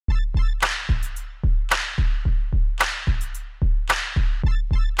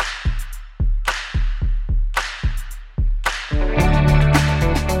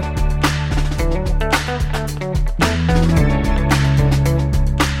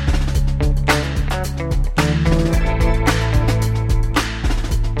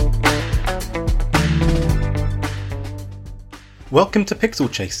Welcome to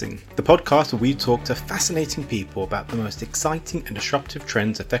Pixel Chasing, the podcast where we talk to fascinating people about the most exciting and disruptive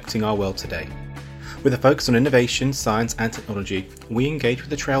trends affecting our world today. With a focus on innovation, science and technology, we engage with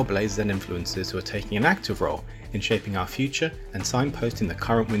the trailblazers and influencers who are taking an active role in shaping our future and signposting the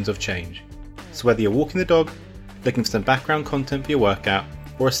current winds of change. So whether you're walking the dog, looking for some background content for your workout,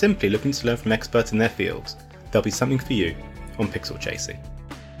 or are simply looking to learn from experts in their fields, there'll be something for you on Pixel Chasing.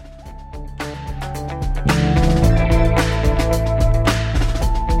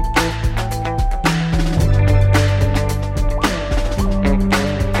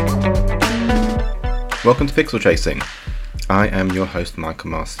 Welcome to Pixel Chasing. I am your host Michael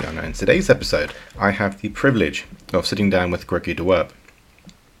Marciano, and in today's episode I have the privilege of sitting down with Gregory Dewerp.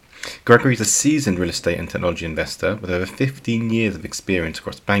 Gregory is a seasoned real estate and technology investor with over 15 years of experience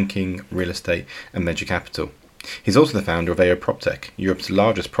across banking, real estate and venture capital. He's also the founder of AO PropTech, Europe's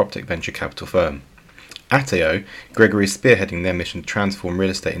largest PropTech venture capital firm. At AO, Gregory is spearheading their mission to transform real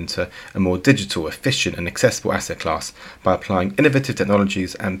estate into a more digital, efficient and accessible asset class by applying innovative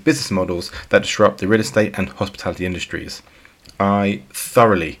technologies and business models that disrupt the real estate and hospitality industries. I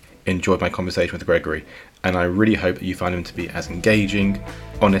thoroughly enjoyed my conversation with Gregory, and I really hope that you find him to be as engaging,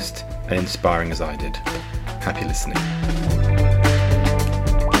 honest and inspiring as I did. Happy listening.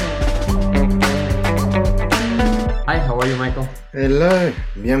 Hi, how are you, Michael? Hello,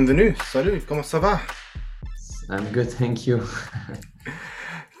 bienvenue, salut, comment ça va? I'm good, thank you.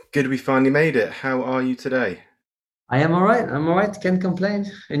 Good, we finally made it. How are you today? I am all right, can't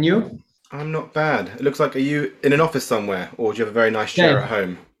complain. And you? I'm not bad. It looks like, are you in an office somewhere, or do you have a very nice chair at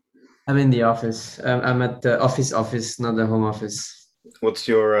home? I'm in the office. I'm at the office, not the home office. What's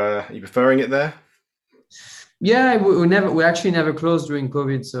your, are you preferring it there? Yeah, we actually never closed during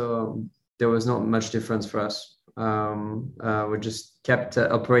COVID, so there was not much difference for us. We just kept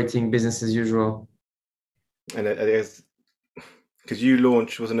operating business as usual. And I guess, because you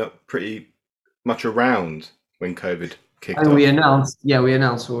launched, wasn't it pretty much around when COVID kicked off? We announced we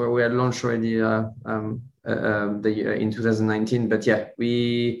had launched already in 2019. But yeah,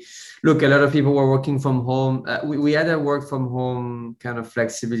 a lot of people were working from home. We had a work from home kind of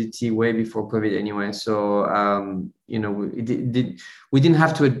flexibility way before COVID anyway. So we didn't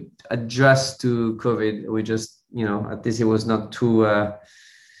have to adjust to COVID. We just at least it was not too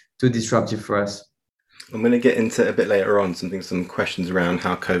disruptive for us. I'm going to get into a bit later on some questions around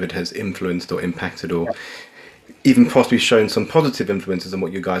how COVID has influenced or impacted or even possibly shown some positive influences on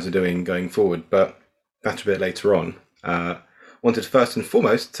what you guys are doing going forward, but that's a bit later on. Wanted first and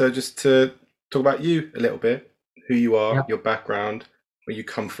foremost to talk about you a little bit, who you are, your background, where you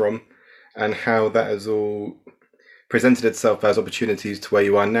come from, and how that has all presented itself as opportunities to where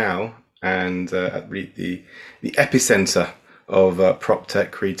you are now, and really the epicenter of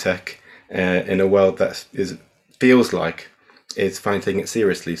PropTech, CreTech, in a world that feels like it's finally taking it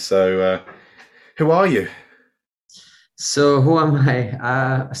seriously. So who are you? So who am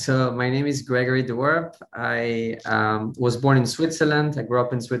I? So my name is Gregory Dewerp. I was born in Switzerland. I grew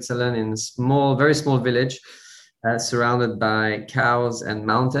up in Switzerland in a very small village surrounded by cows and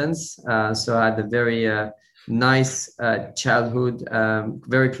mountains. So I had a very nice childhood,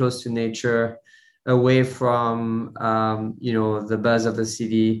 very close to nature, away from the buzz of the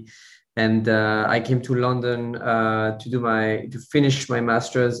city. And I came to London to finish my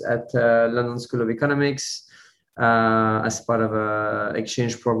master's at London School of Economics as part of an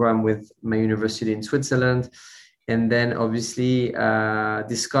exchange program with my university in Switzerland. And then obviously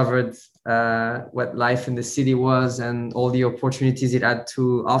discovered what life in the city was and all the opportunities it had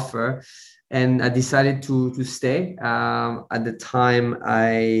to offer. And I decided to stay. At the time,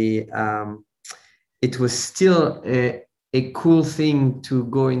 it was still a cool thing to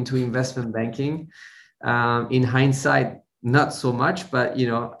go into investment banking. In hindsight, not so much, but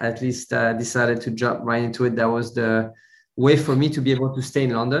at least decided to jump right into it. That was the way for me to be able to stay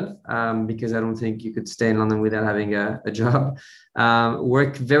in London, because I don't think you could stay in London without having a job.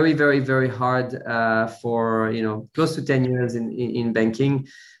 Worked very, very, very hard for close to 10 years in banking.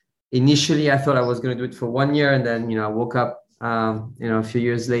 Initially, I thought I was going to do it for 1 year, and then I woke up a few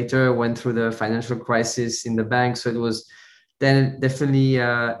years later, went through the financial crisis in the bank. So it was then definitely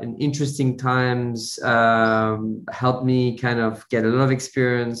an interesting times, helped me kind of get a lot of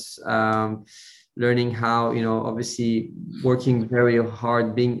experience, learning how, obviously working very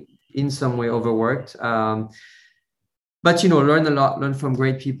hard, being in some way overworked. But, learn a lot, learn from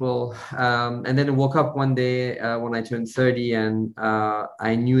great people. And then I woke up one day when I turned 30, and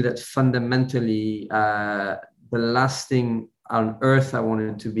I knew that fundamentally the last thing on earth I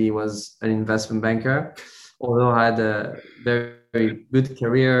wanted to be was an investment banker. Although I had a very, very good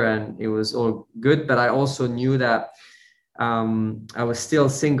career and it was all good, but I also knew that I was still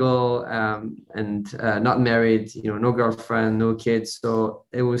single and not married, no girlfriend, no kids. So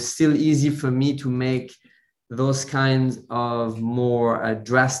it was still easy for me to make those kinds of more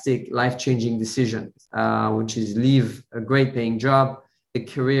drastic, life-changing decisions, which is leave a great paying job, a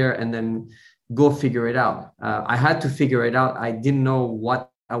career, and then go figure it out. I had to figure it out. I didn't know what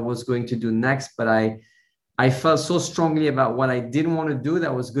I was going to do next, but I felt so strongly about what I didn't want to do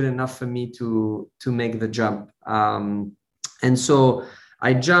that was good enough for me to make the jump. And so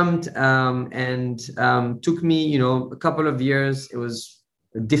I jumped and took me, a couple of years. It was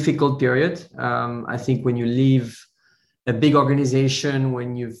a difficult period. I think when you leave a big organization,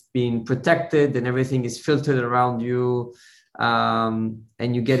 when you've been protected and everything is filtered around you,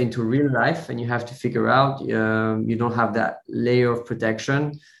 and you get into real life and you have to figure out, you don't have that layer of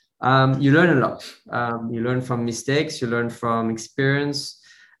protection. You learn a lot. You learn from mistakes, you learn from experience.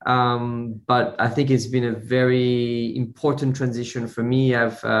 But I think it's been a very important transition for me.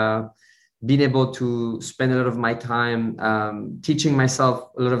 I've been able to spend a lot of my time teaching myself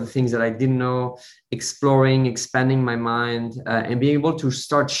a lot of the things that I didn't know, exploring, expanding my mind, and being able to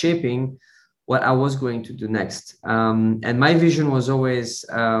start shaping what I was going to do next. And my vision was always,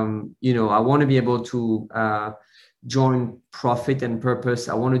 I want to be able to join profit and purpose.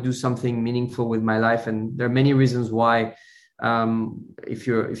 I want to do something meaningful with my life. And there are many reasons why. If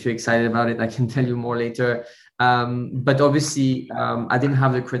you're excited about it, I can tell you more later. But obviously, I didn't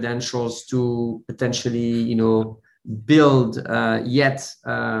have the credentials to potentially, build yet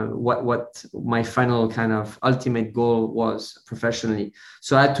what my final kind of ultimate goal was professionally.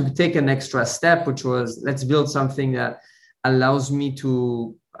 So I had to take an extra step, which was, let's build something that allows me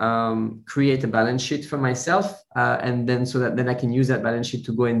to create a balance sheet for myself, and then so that then I can use that balance sheet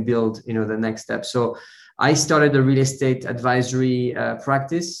to go and build, the next step. So I started a real estate advisory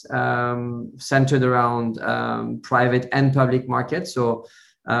practice centered around private and public markets. So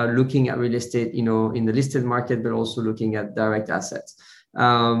looking at real estate, in the listed market, but also looking at direct assets.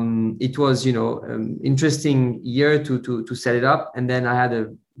 It was, interesting year to set it up. And then I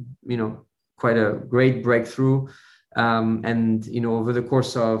had quite a great breakthrough. And, over the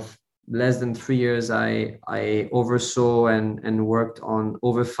course of less than 3 years, I oversaw and worked on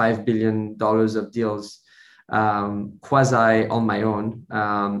over $5 billion of deals, quasi on my own.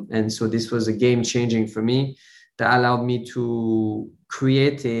 And so this was a game changing for me that allowed me to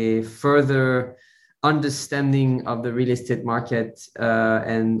create a further understanding of the real estate market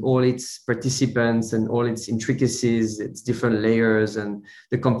and all its participants and all its intricacies, its different layers and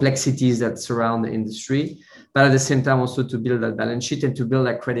the complexities that surround the industry. But at the same time, also to build that balance sheet and to build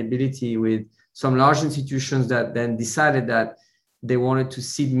that credibility with some large institutions that then decided that they wanted to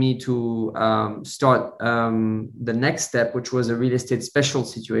seed me to start the next step, which was a real estate special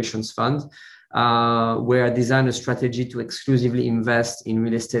situations fund, where I designed a strategy to exclusively invest in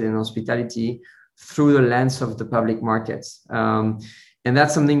real estate and hospitality through the lens of the public markets. And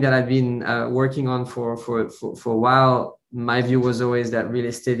that's something that I've been working on for a while. My view was always that real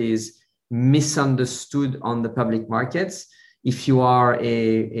estate is misunderstood on the public markets. If you are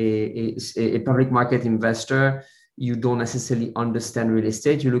a public market investor, you don't necessarily understand real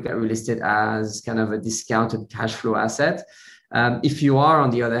estate. You look at real estate as kind of a discounted cash flow asset. If you are, on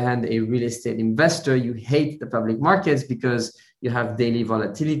the other hand, a real estate investor, you hate the public markets because you have daily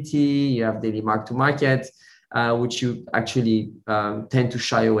volatility, you have daily mark to market, which you actually tend to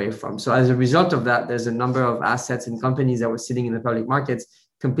shy away from. So as a result of that, there's a number of assets and companies that were sitting in the public markets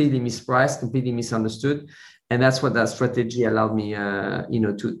completely mispriced, completely misunderstood. And that's what that strategy allowed me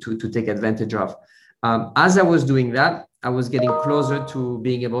to take advantage of. As I was doing that, I was getting closer to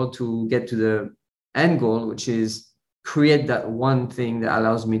being able to get to the end goal, which is create that one thing that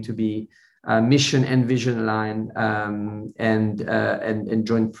allows me to be mission and vision aligned and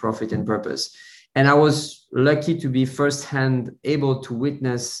joint profit and purpose. And I was lucky to be firsthand able to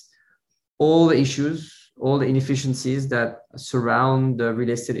witness all the issues, all the inefficiencies that surround the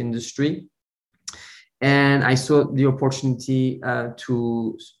real estate industry. And I saw the opportunity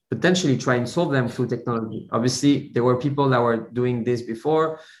to potentially try and solve them through technology. Obviously, there were people that were doing this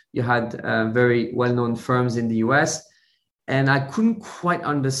before. You had very well-known firms in the US. And I couldn't quite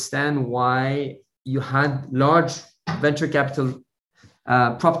understand why you had large venture capital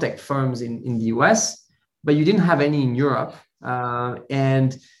prop tech firms in the US, but you didn't have any in Europe.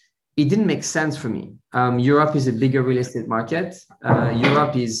 And it didn't make sense for me. Europe is a bigger real estate market.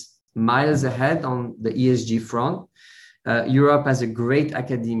 Europe is miles ahead on the ESG front. Europe has a great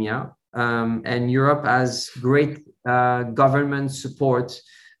academia, and Europe has great government support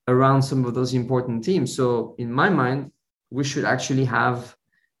around some of those important themes. So in my mind, we should actually have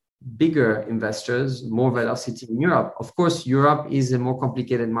bigger investors, more velocity in Europe. Of course, Europe is a more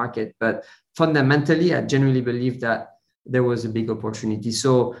complicated market, but fundamentally, I genuinely believe that there was a big opportunity.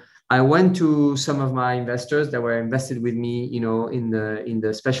 So I went to some of my investors that were invested with me, in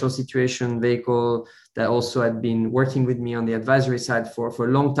the special situation vehicle, that also had been working with me on the advisory side for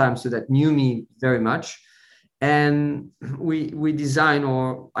a long time, so that knew me very much. And we design,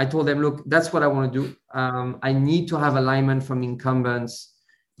 or I told them, look, that's what I want to do. I need to have alignment from incumbents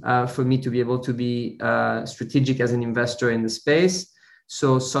for me to be able to be strategic as an investor in the space.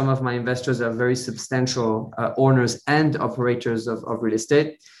 So some of my investors are very substantial owners and operators of real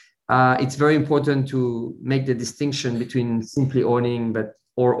estate. It's very important to make the distinction between simply owning,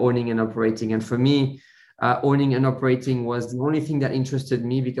 or owning and operating. And for me, owning and operating was the only thing that interested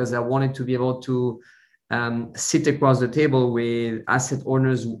me, because I wanted to be able to sit across the table with asset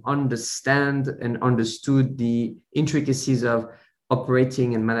owners who understand and understood the intricacies of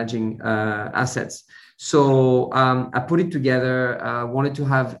operating and managing assets. So I put it together, wanted to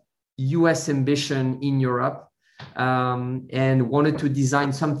have US ambition in Europe, and wanted to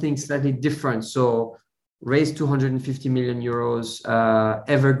design something slightly different. So raised 250 million euros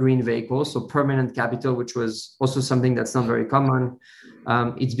evergreen vehicle, so permanent capital, which was also something that's not very common.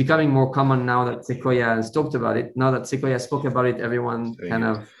 It's becoming more common now that Sequoia has talked about it. Now that Sequoia spoke about it, everyone kind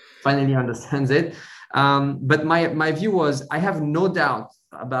of finally understands it. But my view was, I have no doubt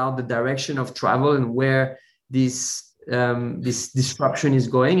about the direction of travel and where this disruption is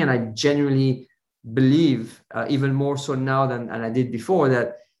going. And I genuinely believe, even more so now than I did before,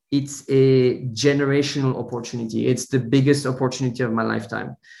 that it's a generational opportunity. It's the biggest opportunity of my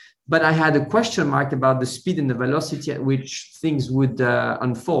lifetime. But I had a question mark about the speed and the velocity at which things would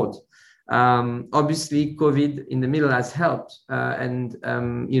unfold. Obviously, COVID in the middle has helped, and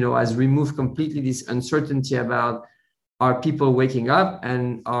has removed completely this uncertainty about, are people waking up,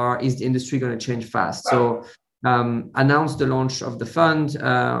 and is the industry going to change fast? So announced the launch of the fund,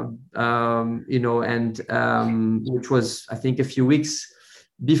 which was, I think, a few weeks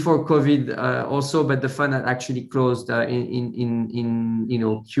before COVID also, but the fund had actually closed in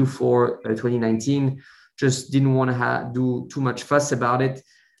Q4 2019. Just didn't want to do too much fuss about it.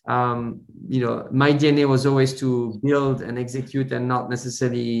 My DNA was always to build and execute and not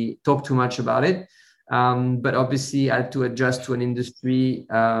necessarily talk too much about it. But obviously I had to adjust to an industry,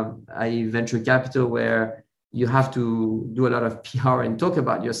 venture capital, where you have to do a lot of PR and talk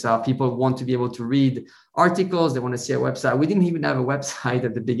about yourself. People want to be able to read articles. They want to see a website. We didn't even have a website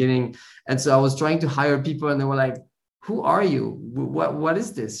at the beginning. And so I was trying to hire people, and they were like, who are you? What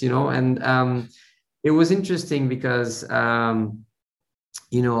is this? And it was interesting because, our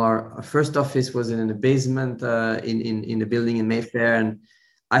first office was in a basement in a building in Mayfair. And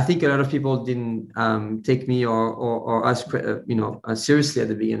I think a lot of people didn't take me or us, seriously at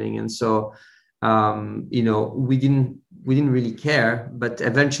the beginning. And so, we didn't really care, but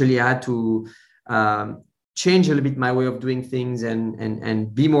eventually I had to change a little bit my way of doing things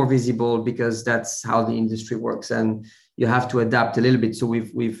and be more visible, because that's how the industry works, and you have to adapt a little bit. So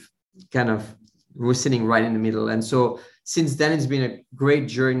we're sitting right in the middle. And so since then, it's been a great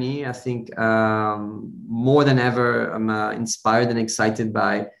journey. I think more than ever, I'm inspired and excited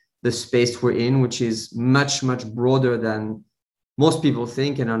by the space we're in, which is much, much broader than most people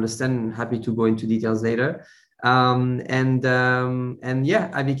think and understand. And happy to go into details later. I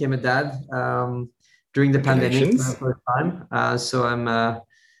became a dad during the pandemic for the first time. So I'm a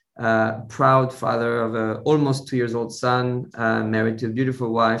proud father of an almost 2-year-old son, married to a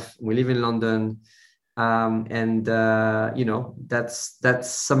beautiful wife. We live in London. That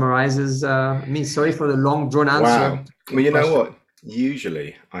summarizes me. Sorry for the long drawn answer. Wow. Well, you know what?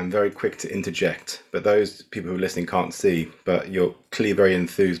 Usually I'm very quick to interject, but those people who are listening can't see, but you're clearly very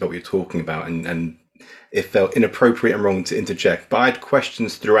enthused about what you're talking about, and it felt inappropriate and wrong to interject. But I had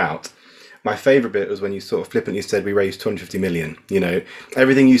questions throughout. My favorite bit was when you sort of flippantly said we raised 250 million.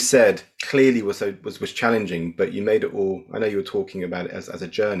 Everything you said clearly was challenging, but you made it all. I know you were talking about it as a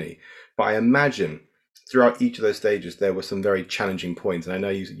journey, but I imagine throughout each of those stages there were some very challenging points. And I know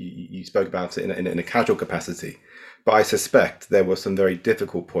you spoke about it in a casual capacity, but I suspect there were some very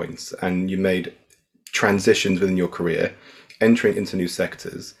difficult points, and you made transitions within your career, entering into new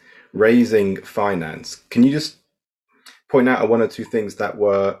sectors, raising finance. Can you just point out one or two things that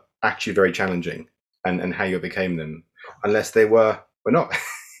were actually very challenging and how you became them? Unless they were not.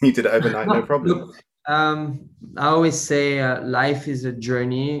 You did it overnight, no problem. Look, I always say life is a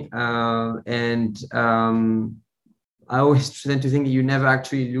journey, and I always tend to think that you never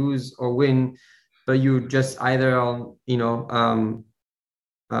actually lose or win, but you just either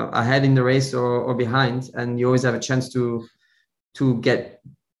ahead in the race or behind, and you always have a chance to get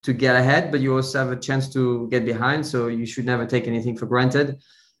to get ahead, but you also have a chance to get behind. So you should never take anything for granted.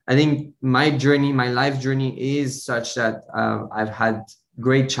 I think my journey, my life journey is such that I've had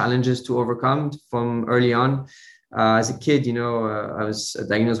great challenges to overcome from early on. As a kid, I was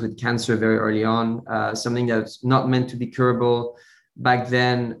diagnosed with cancer very early on, something that's not meant to be curable back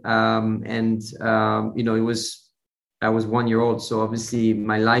then. I was 1 year old. So obviously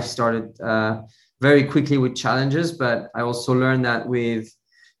my life started very quickly with challenges, but I also learned that with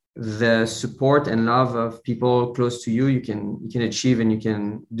the support and love of people close to you, you can achieve and you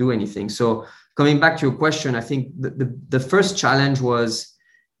can do anything. So coming back to your question, I think the first challenge was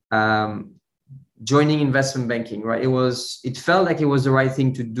joining investment banking, right? It felt like it was the right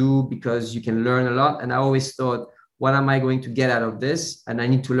thing to do because you can learn a lot. And I always thought, what am I going to get out of this? And I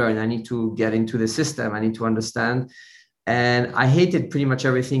need to learn, I need to get into the system, I need to understand. And I hated pretty much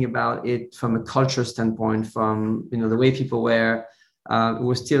everything about it from a culture standpoint, from the way people were. It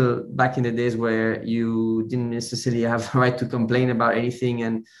was still back in the days where you didn't necessarily have a right to complain about anything.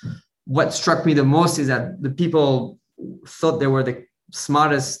 And what struck me the most is that the people thought they were the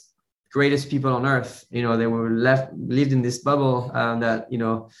smartest, greatest people on earth. They lived in this bubble that,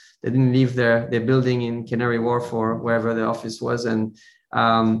 they didn't leave their building in Canary Wharf or wherever the office was. And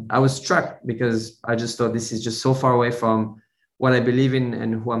I was struck because I just thought this is just so far away from what I believe in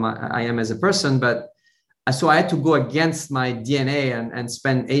and who I am as a person. But so I had to go against my DNA and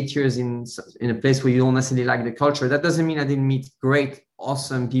spend 8 years in a place where you don't necessarily like the culture. That doesn't mean I didn't meet great,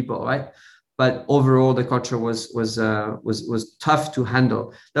 awesome people, right? But overall, the culture was tough to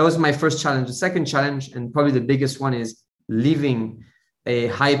handle. That was my first challenge. The second challenge, and probably the biggest one, is leaving a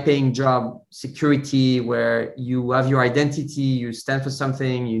high-paying job, security, where you have your identity, you stand for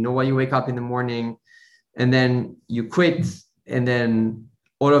something, you know why you wake up in the morning, and then you quit, and then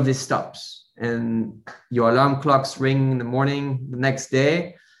all of this stops. And your alarm clocks ring in the morning the next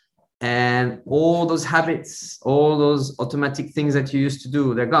day, and all those habits, all those automatic things that you used to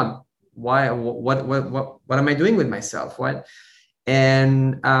do, they're gone. Why? What am I doing with myself? What?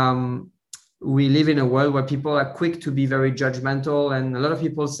 And we live in a world where people are quick to be very judgmental, and a lot of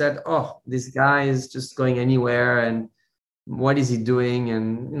people said, "Oh, this guy is just going anywhere, and what is he doing?"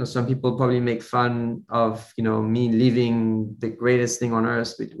 And some people probably make fun of me leaving the greatest thing on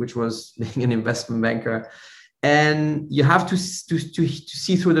earth, which was being an investment banker. And you have to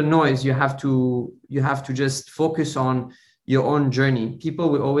see through the noise. You have to just focus on your own journey. People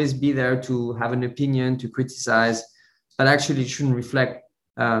will always be there to have an opinion, to criticize, but actually it shouldn't reflect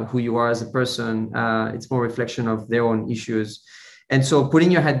who you are as a person. It's more reflection of their own issues. And so putting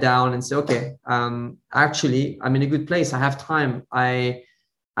your head down and say, okay, actually, I'm in a good place. I have time. I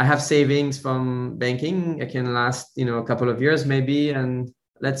have savings from banking. I can last, a couple of years maybe, and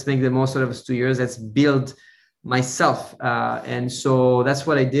let's make the most out of those 2 years. Let's build myself. And so that's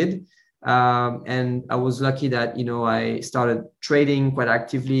what I did. And I was lucky that, I started trading quite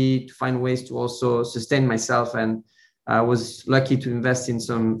actively to find ways to also sustain myself. And I was lucky to invest in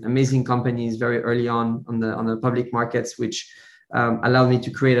some amazing companies very early on the public markets, which allowed me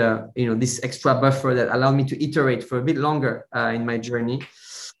to create this extra buffer that allowed me to iterate for a bit longer in my journey.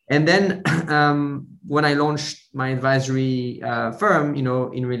 And then when I launched my advisory firm,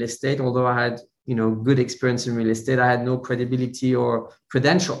 in real estate, although I had, good experience in real estate, I had no credibility or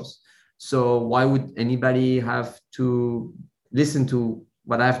credentials. So why would anybody have to listen to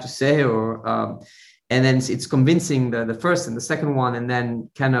what I have to say? And then it's convincing the first and the second one, and then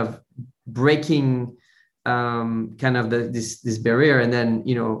kind of breaking this barrier. And then,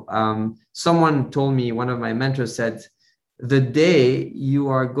 someone told me, one of my mentors said, the day you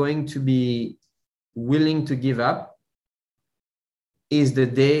are going to be willing to give up is the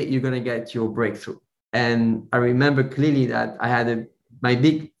day you're going to get your breakthrough. And I remember clearly that I had my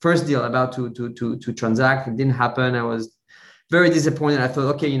big first deal about to transact. It didn't happen. I was very disappointed. I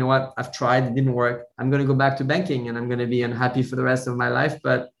thought, okay, you know what? I've tried. It didn't work. I'm going to go back to banking and I'm going to be unhappy for the rest of my life.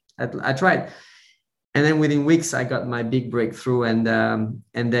 But I tried. And then within weeks, I got my big breakthrough. And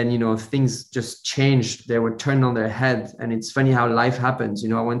then, things just changed. They were turned on their head. And it's funny how life happens.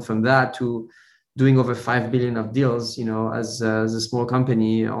 I went from that to doing over 5 billion of deals, as a small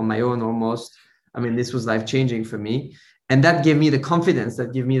company on my own almost. I mean, this was life changing for me. And that gave me the confidence,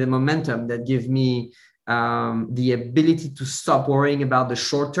 that gave me the momentum, that gave me the ability to stop worrying about the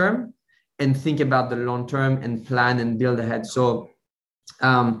short term and think about the long term and plan and build ahead. So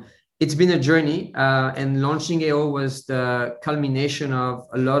it's been a journey, and launching AO was the culmination of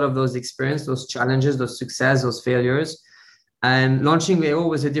a lot of those experiences, those challenges, those success, those failures. And launching AO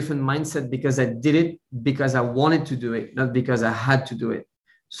was a different mindset because I did it because I wanted to do it, not because I had to do it.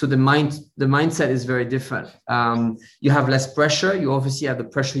 So the mindset is very different. You have less pressure. You obviously have the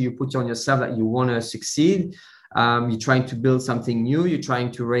pressure you put on yourself that you want to succeed. You're trying to build something new. You're trying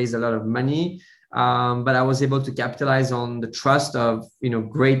to raise a lot of money. But I was able to capitalize on the trust of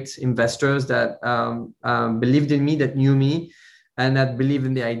great investors that believed in me, that knew me, and that believed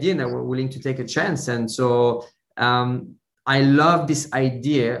in the idea and that were willing to take a chance. And so I love this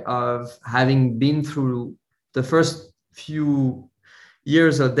idea of having been through the first few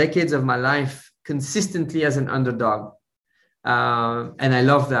years or decades of my life consistently as an underdog. And I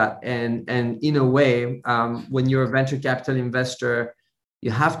love that. And in a way, when you're a venture capital investor,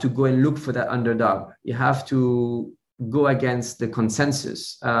 you have to go and look for that underdog. You have to go against the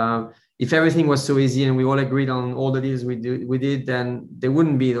consensus. If everything was so easy and we all agreed on all the deals we did, then there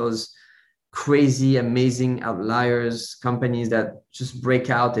wouldn't be those crazy, amazing outliers, companies that just break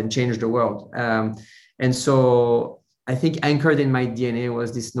out and change the world. And so I think anchored in my DNA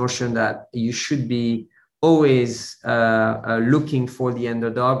was this notion that you should be always looking for the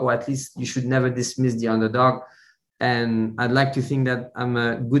underdog, or at least you should never dismiss the underdog. And I'd like to think that I'm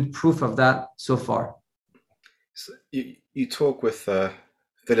a good proof of that so far. So you talk with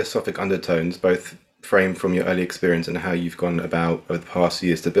philosophic undertones, both framed from your early experience and how you've gone about over the past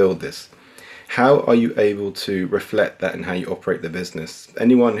years to build this. How are you able to reflect that in how you operate the business?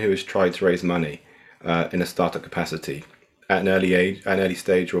 Anyone who has tried to raise money in a startup capacity at an early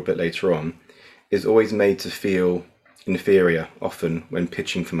stage or a bit later on is always made to feel inferior often when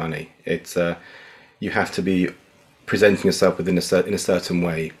pitching for money. It's you have to be presenting yourself in a certain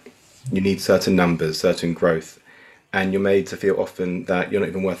way. You need certain numbers, certain growth, and you're made to feel often that you're not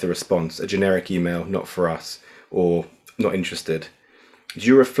even worth a response, a generic email, not for us, or not interested. Do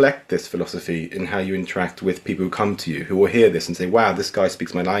you reflect this philosophy in how you interact with people who come to you, who will hear this and say, wow, this guy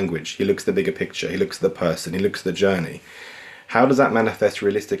speaks my language. He looks at the bigger picture. He looks at the person. He looks at the journey. How does that manifest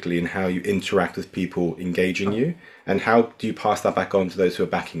realistically in how you interact with people engaging you? And how do you pass that back on to those who are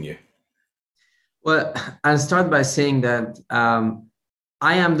backing you? Well, I'll start by saying that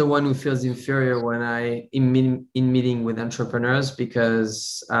I am the one who feels inferior when in meeting with entrepreneurs,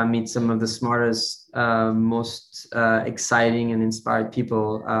 because I meet some of the smartest, most exciting and inspired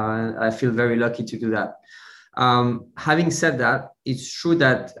people. I feel very lucky to do that. Having said that, it's true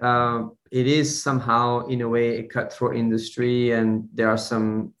that it is somehow, in a way, a cutthroat industry, and there are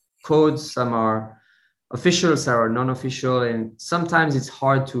some codes, some are official, some are non-official, and sometimes it's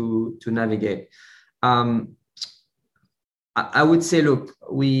hard to navigate. I would say, look,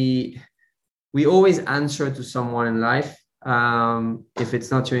 we always answer to someone in life. If it's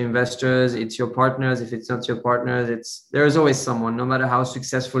not your investors, it's your partners. If it's not your partners, there's always someone. No matter how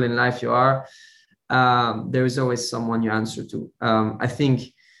successful in life you are, there is always someone you answer to. I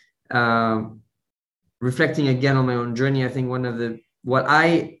think, reflecting again on my own journey, I think what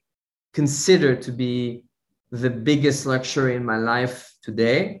I consider to be the biggest luxury in my life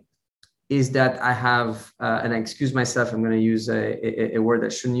today is that I have, and I excuse myself, I'm going to use a word I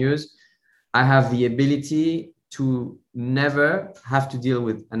shouldn't use. I have the ability to never have to deal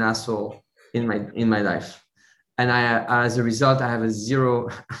with an asshole in my life. And as a result, I have a zero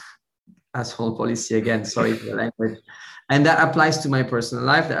asshole policy, again, sorry for the language. And that applies to my personal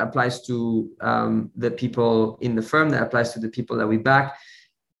life, that applies to the people in the firm, that applies to the people that we back.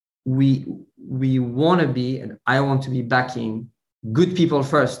 We want to be, and I want to be backing good people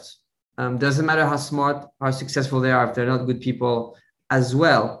first. Doesn't matter how smart, how successful they are, if they're not good people as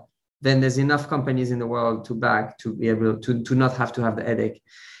well, then there's enough companies in the world to back to be able to not have to have the headache.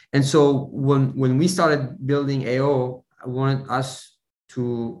 And so when we started building AO, I wanted us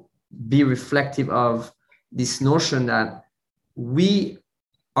to be reflective of this notion that we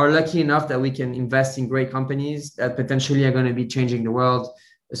are lucky enough that we can invest in great companies that potentially are going to be changing the world,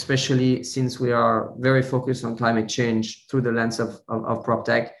 especially since we are very focused on climate change through the lens of prop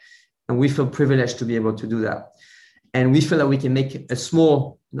tech. And we feel privileged to be able to do that. And we feel that we can make a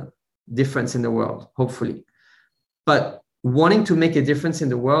small difference in the world, hopefully. But wanting to make a difference in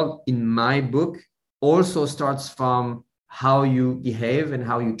the world, in my book, also starts from how you behave and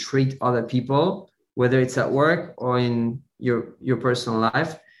how you treat other people, whether it's at work or in your personal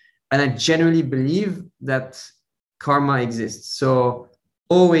life. And I genuinely believe that karma exists. So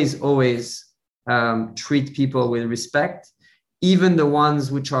always treat people with respect. Even the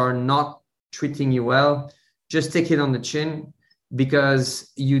ones which are not treating you well, just take it on the chin,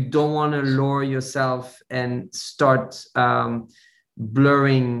 because you don't want to lower yourself and start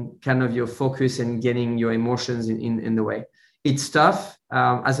blurring kind of your focus and getting your emotions in the way. It's tough.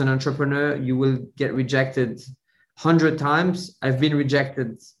 As an entrepreneur, you will get rejected 100 times. I've been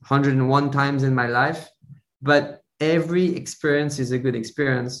rejected 101 times in my life, but every experience is a good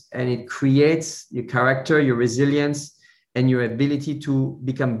experience, and it creates your character, your resilience, and your ability to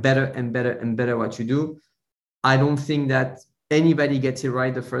become better and better and better what you do. I don't think that anybody gets it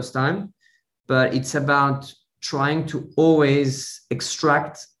right the first time, but it's about trying to always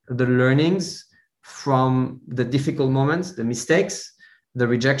extract the learnings from the difficult moments, the mistakes, the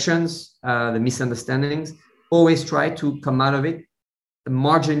rejections, the misunderstandings. Always try to come out of it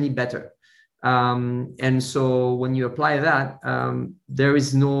marginally better. And so when you apply that, there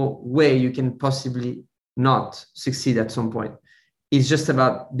is no way you can possibly not succeed at some point. It's just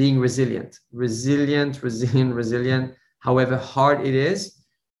about being resilient, however hard it is.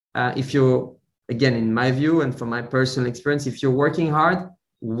 If you're, again, in my view and from my personal experience, if you're working hard,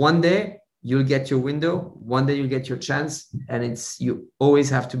 one day you'll get your window, one day you'll get your chance, and you always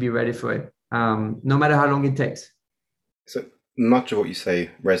have to be ready for it, no matter how long it takes. So much of what you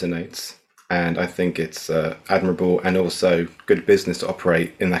say resonates, and I think it's admirable and also good business to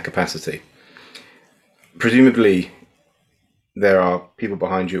operate in that capacity. Presumably, there are people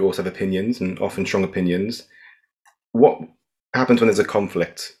behind you who also have opinions, and often strong opinions. What happens when there's a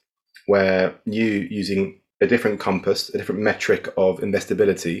conflict where you, using a different compass, a different metric of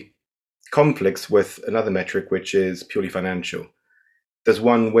investability, conflicts with another metric which is purely financial? Does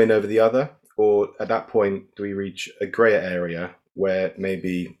one win over the other? Or at that point, do we reach a grayer area where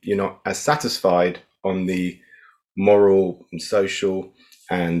maybe you're not as satisfied on the moral and social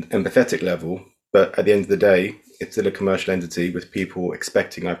and empathetic level, but at the end of the day, it's still a commercial entity with people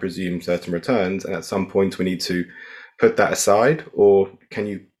expecting, I presume, certain returns, and at some point we need to put that aside? Or can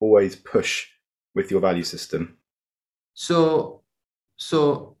you always push with your value system? So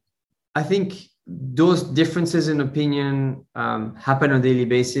I think those differences in opinion happen on a daily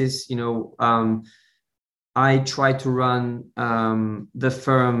basis. I try to run the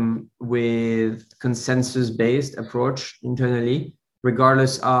firm with consensus-based approach internally,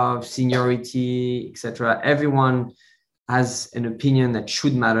 regardless of seniority, etc. Everyone has an opinion that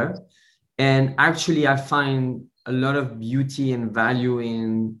should matter. And actually, I find a lot of beauty and value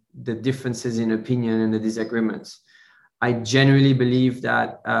in the differences in opinion and the disagreements. I genuinely believe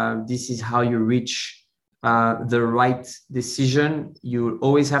that this is how you reach the right decision. You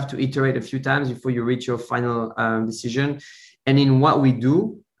always have to iterate a few times before you reach your final decision. And in what we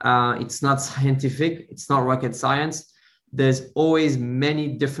do, it's not scientific, it's not rocket science. There's always many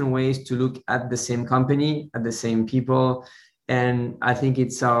different ways to look at the same company, at the same people. And I think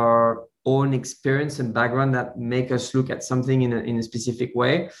it's our own experience and background that make us look at something in a specific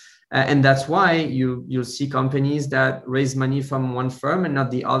way. And that's why you'll see companies that raise money from one firm and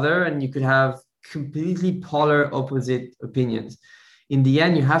not the other. And you could have completely polar opposite opinions. In the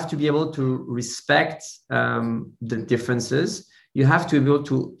end, you have to be able to respect the differences. You have to be able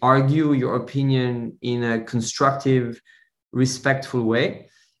to argue your opinion in a constructive, respectful way.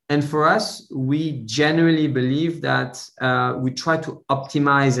 And for us, we generally believe that we try to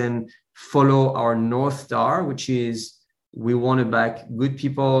optimize and follow our North Star, which is we want to back good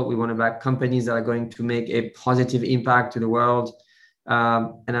people. We want to back companies that are going to make a positive impact to the world.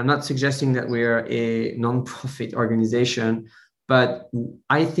 And I'm not suggesting that we're a non-profit organization, but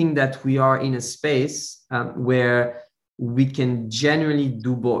I think that we are in a space where we can generally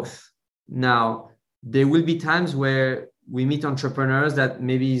do both. Now, there will be times where we meet entrepreneurs that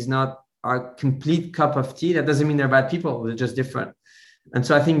maybe is not our complete cup of tea. That doesn't mean they're bad people. They're just different. And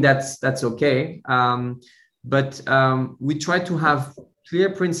so I think that's okay. But we try to have clear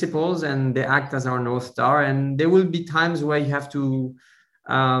principles and they act as our North Star. And there will be times where you have to,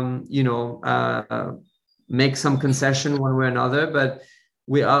 make some concession one way or another. But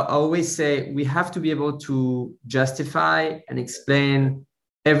I always say we have to be able to justify and explain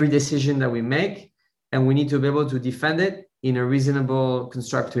every decision that we make. And we need to be able to defend it in a reasonable,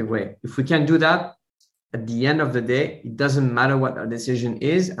 constructive way. If we can do that, at the end of the day, it doesn't matter what our decision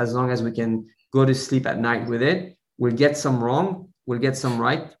is, as long as we can go to sleep at night with it. We'll get some wrong, we'll get some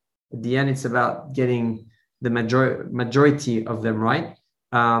right. At the end, it's about getting the majority of them right,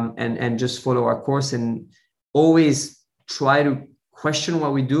 and just follow our course and always try to question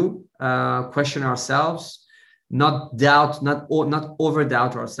what we do, question ourselves, not over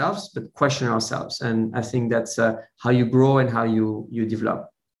doubt ourselves, but question ourselves. And I think that's how you grow and how you develop.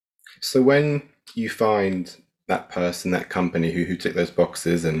 So when you find that person, that company who tick those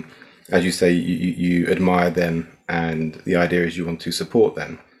boxes, and as you say, you admire them and the idea is you want to support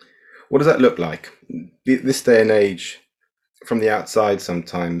them, what does that look like? This day and age, from the outside,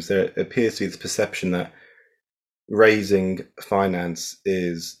 sometimes there appears to be this perception that raising finance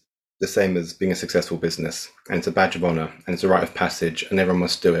is the same as being a successful business, and it's a badge of honor and it's a rite of passage and everyone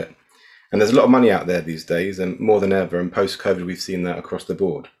must do it. And there's a lot of money out there these days, and more than ever. And post-COVID, we've seen that across the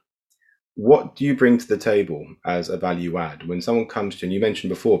board. What do you bring to the table as a value add? When someone comes to you, and you mentioned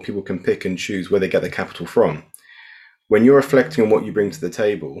before, people can pick and choose where they get their capital from. When you're reflecting on what you bring to the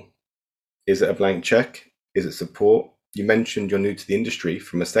table, is it a blank check? Is it support? You mentioned you're new to the industry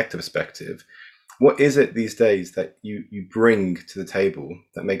from a sector perspective. What is it these days that you bring to the table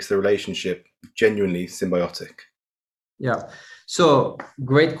that makes the relationship genuinely symbiotic? Yeah. So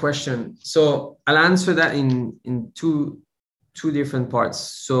great question. So I'll answer that in two different parts.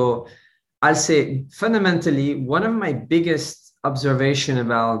 So I'll say fundamentally, one of my biggest observation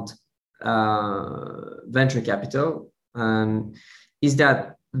about venture capital is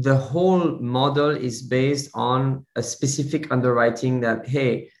that the whole model is based on a specific underwriting that,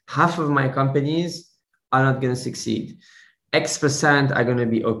 hey, half of my companies are not going to succeed. X% are going to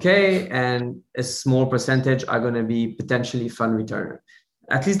be okay, and a small percentage are going to be potentially fund returner.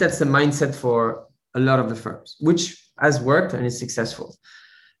 At least that's the mindset for a lot of the firms, which has worked and is successful.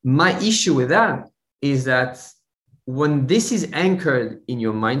 My issue with that is that when this is anchored in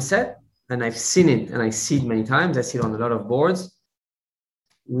your mindset, and I've seen it and I see it many times, I see it on a lot of boards,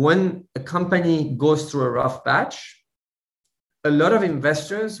 when a company goes through a rough patch, a lot of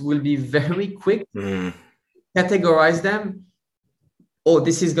investors will be very quick to categorize them. Oh,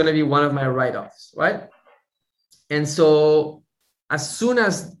 this is going to be one of my write-offs, right? And so as soon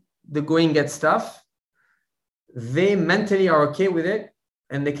as the going gets tough, they mentally are okay with it,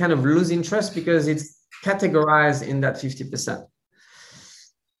 and they kind of lose interest because it's categorized in that 50%.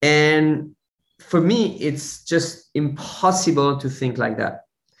 And for me, it's just impossible to think like that.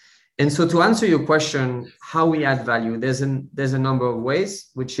 And so to answer your question, how we add value, there's a number of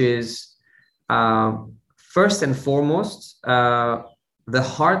ways, which is first and foremost, the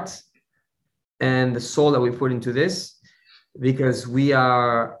heart and the soul that we put into this, because we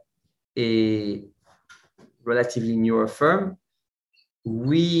are a relatively newer firm.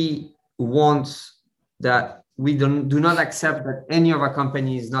 We want that we do not accept that any of our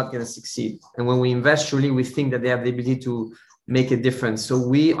company is not going to succeed. And when we invest, truly, we think that they have the ability to make a difference. So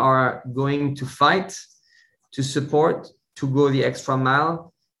we are going to fight, to support, to go the extra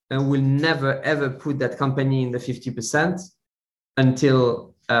mile, and we'll never, ever put that company in the 50%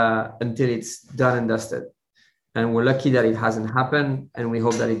 until it's done and dusted. And we're lucky that it hasn't happened, and we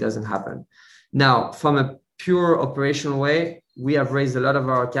hope that it doesn't happen. Now, from a pure operational way, we have raised a lot of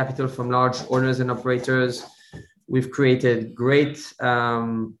our capital from large owners and operators. We've created great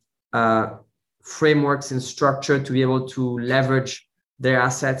frameworks and structure to be able to leverage their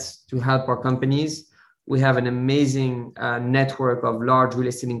assets to help our companies. We have an amazing network of large real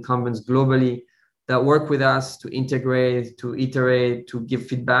estate incumbents globally that work with us to integrate, to iterate, to give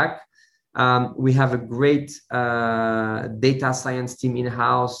feedback. We have a great data science team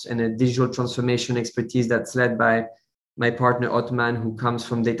in-house and a digital transformation expertise that's led by my partner, Otman, who comes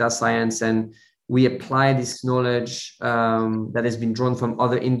from data science. And we apply this knowledge that has been drawn from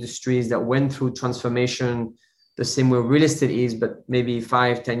other industries that went through transformation the same way real estate is, but maybe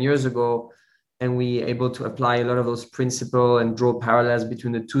 5-10 years ago. And we are able to apply a lot of those principles and draw parallels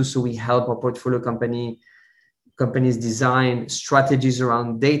between the two. So we help our portfolio companies design strategies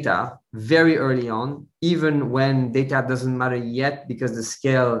around data very early on, even when data doesn't matter yet because the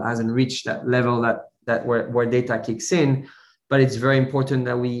scale hasn't reached that level that where data kicks in. But it's very important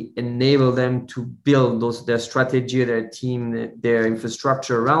that we enable them to build their strategy, their team, their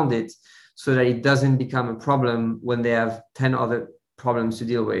infrastructure around it, so that it doesn't become a problem when they have 10 other problems to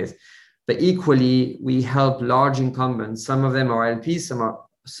deal with. But equally, we help large incumbents. Some of them are LPs,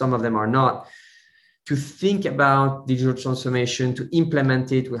 some of them are not, to think about digital transformation, to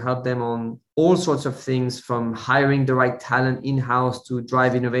implement it. We help them on all sorts of things, from hiring the right talent in-house to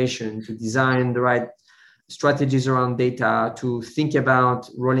drive innovation, to design the right strategies around data, to think about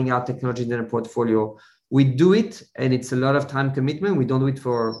rolling out technology in their portfolio. We do it, and it's a lot of time commitment. We don't do it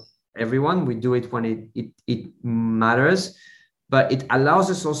for everyone. We do it when it matters. But it allows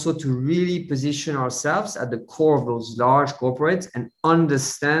us also to really position ourselves at the core of those large corporates and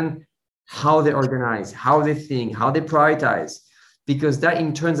understand how they organize, how they think, how they prioritize, because that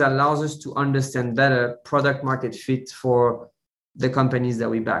in turn allows us to understand better product market fit for the companies that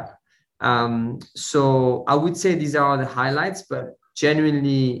we back. So I would say these are the highlights, but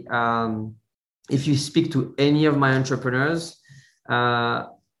genuinely, if you speak to any of my entrepreneurs, I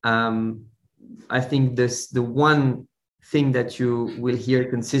think the one thing that you will hear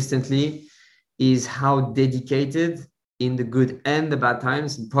consistently is how dedicated, in the good and the bad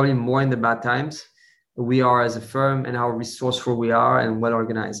times, and probably more in the bad times, we are as a firm, and how resourceful we are and well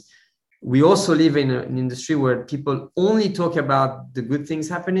organized. we also live in an industry where people only talk about the good things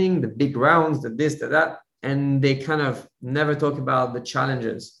happening, the big rounds, the this, the that, and they kind of never talk about the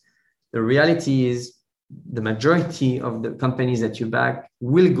challenges. The reality is the majority of the companies that you back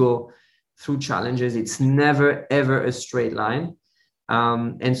will go through challenges. It's never, ever a straight line.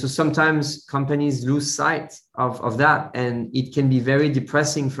 And so sometimes companies lose sight of that. And it can be very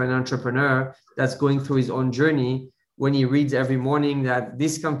depressing for an entrepreneur that's going through his own journey when he reads every morning that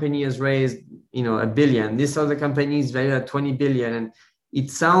this company has raised, $1 billion, this other company is valued at 20 billion. And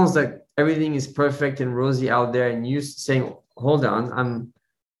it sounds like everything is perfect and rosy out there. And you're saying, hold on,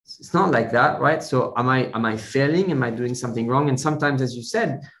 it's not like that, right? So am I failing? Am I doing something wrong? And sometimes, as you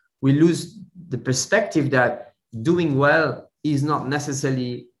said, we lose the perspective that doing well is not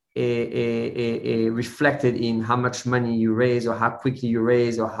necessarily a reflected in how much money you raise or how quickly you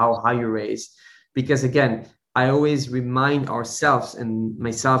raise or how high you raise. Because again, I always remind ourselves and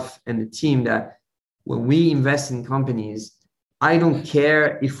myself and the team that when we invest in companies, I don't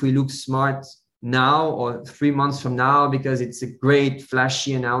care if we look smart now or 3 months from now because it's a great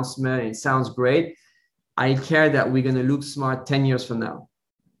flashy announcement and it sounds great. I care that we're going to look smart 10 years from now.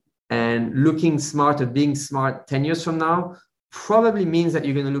 And looking smart or being smart 10 years from now probably means that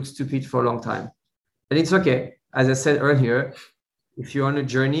you're going to look stupid for a long time. And it's okay. As I said earlier, if you're on a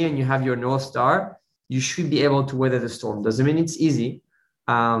journey and you have your North Star, you should be able to weather the storm. Doesn't mean it's easy,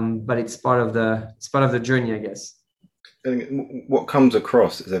 but it's part of the journey, I guess. I think what comes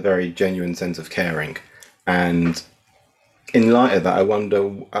across is a very genuine sense of caring. And in light of that, I wonder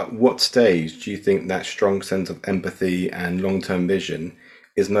at what stage do you think that strong sense of empathy and long-term vision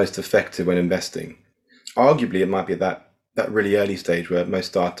is most effective when investing? Arguably, it might be that really early stage where most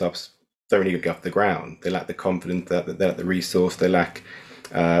startups don't really get off the ground. They lack the confidence, they lack the resource, they lack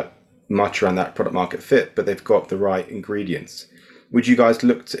much around that product market fit, but they've got the right ingredients. Would you guys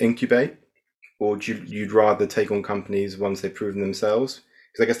look to incubate, or you'd rather take on companies once they've proven themselves?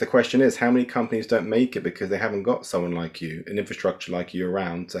 Because I guess the question is, how many companies don't make it because they haven't got someone like you, an infrastructure like you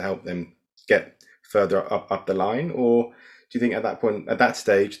around to help them get further up the line? Or do you think at that point, at that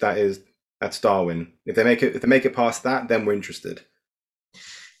stage, that's Darwin? If they make it past that, then we're interested.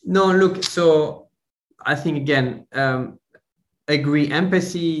 No, look. So I think again, agree.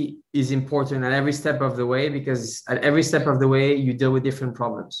 Empathy is important at every step of the way, because at every step of the way you deal with different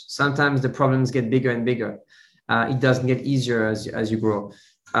problems. Sometimes the problems get bigger and bigger. It doesn't get easier as you grow.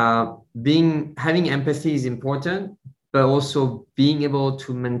 Having empathy is important, but also being able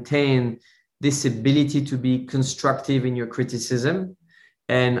to maintain this ability to be constructive in your criticism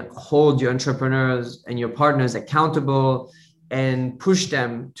and hold your entrepreneurs and your partners accountable and push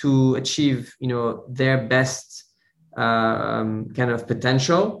them to achieve, their best kind of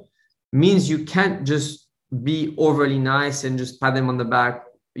potential, means you can't just be overly nice and just pat them on the back.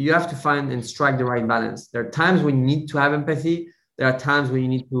 You have to find and strike the right balance. There are times when you need to have empathy. There are times when you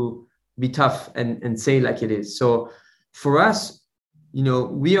need to be tough and say like it is. So for us,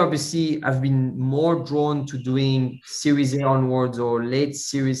 we obviously have been more drawn to doing Series A onwards or late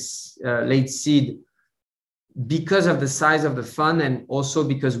seed because of the size of the fund, and also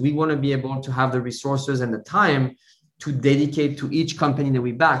because we want to be able to have the resources and the time to dedicate to each company that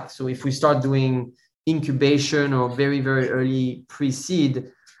we back. So if we start doing incubation or very, very early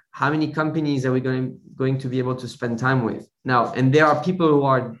pre-seed, how many companies are we going to be able to spend time with now? And there are people who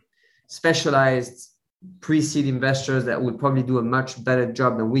are specialized pre-seed investors that would probably do a much better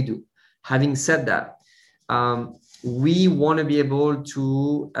job than we do. Having said that, we want to be able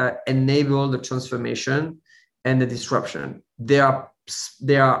to enable the transformation and the disruption. There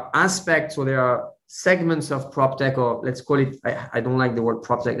are aspects, or there are segments of prop tech, or let's call it, I don't like the word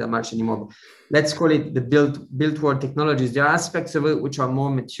prop tech that much anymore. Let's call it the built world technologies. There are aspects of it which are more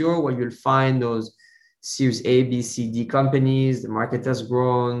mature, where you'll find those Series A, B, C, D companies. The market has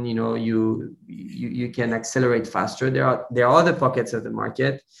grown. You can accelerate faster. There are other pockets of the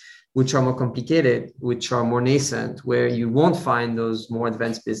market which are more complicated, which are more nascent, where you won't find those more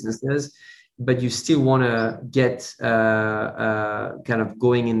advanced businesses, but you still want to get kind of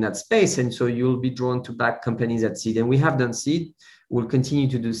going in that space. And so you'll be drawn to back companies at seed. And we have done seed. We'll continue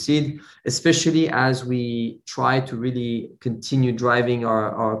to do seed, especially as we try to really continue driving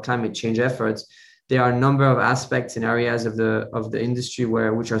our climate change efforts. There are a number of aspects and areas of the industry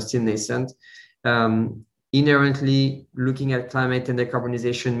which are still nascent. Inherently, looking at climate and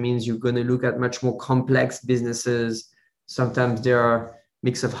decarbonization means you're going to look at much more complex businesses. Sometimes there are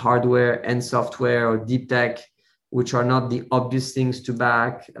mix of hardware and software or deep tech, which are not the obvious things to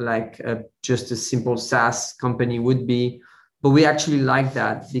back, like just a simple SaaS company would be. But we actually like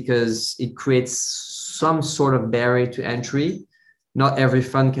that because it creates some sort of barrier to entry Not every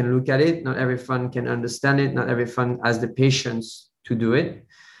fund can look at it. Not every fund can understand it. Not every fund has the patience to do it.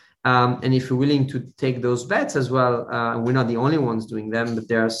 And if you're willing to take those bets as well, we're not the only ones doing them, but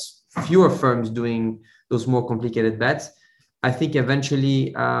there's fewer firms doing those more complicated bets. I think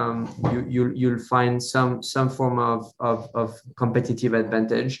eventually you'll find some form of competitive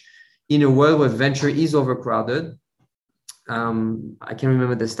advantage in a world where venture is overcrowded. I can't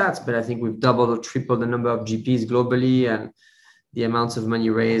remember the stats, but I think we've doubled or tripled the number of GPs globally and the amounts of money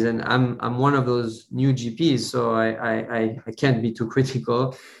raised. And I'm one of those new GPs, so I can't be too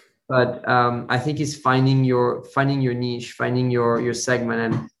critical. But I think it's finding your niche, finding your segment.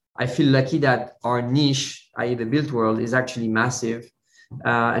 And I feel lucky that our niche, i.e. the built world, is actually massive.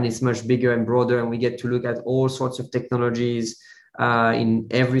 And it's much bigger and broader. And we get to look at all sorts of technologies in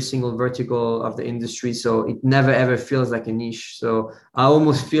every single vertical of the industry. So it never, ever feels like a niche. So I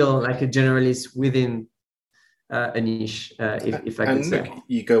almost feel like a generalist within a niche, if I could say. And look,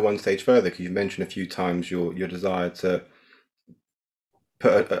 you go one stage further, because you've mentioned a few times your desire to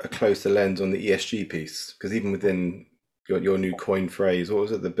put a closer lens on the ESG piece, because even within your new coin phrase, what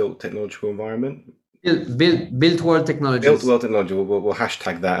was it, the built technological environment? Built world technologies. Built world technology. We'll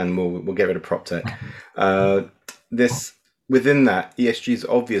hashtag that, and we'll get rid of prop tech. This within that, ESG is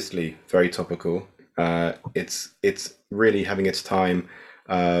obviously very topical. It's really having its time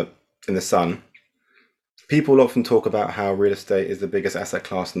in the sun. People often talk about how real estate is the biggest asset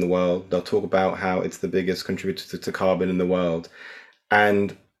class in the world. They'll talk about how it's the biggest contributor to carbon in the world.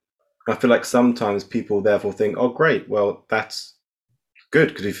 And I feel like sometimes people therefore think, oh, great, well, that's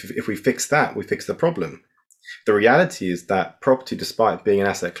good, because if we fix that, we fix the problem. The reality is that property, despite being an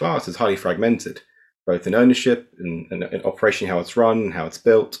asset class, is highly fragmented, both in ownership and in operation, how it's run, how it's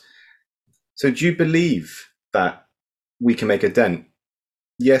built. So do you believe that we can make a dent?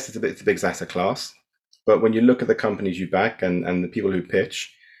 Yes, it's the biggest asset class, but when you look at the companies you back and the people who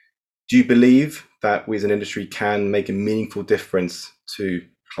pitch, do you believe that we as an industry can make a meaningful difference to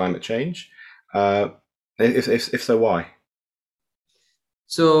climate change? If so, why?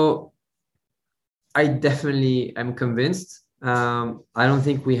 So I definitely am convinced. I don't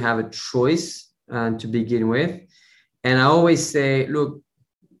think we have a choice to begin with. And I always say, look,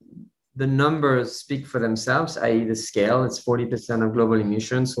 the numbers speak for themselves, i.e. the scale, it's 40% of global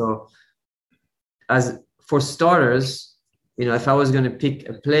emissions. So as for starters, if I was going to pick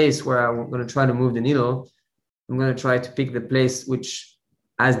a place where I'm going to try to move the needle, I'm going to try to pick the place which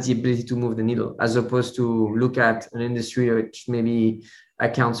has the ability to move the needle, as opposed to look at an industry which maybe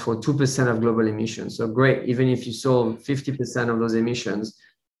accounts for 2% of global emissions. So great, even if you solve 50% of those emissions,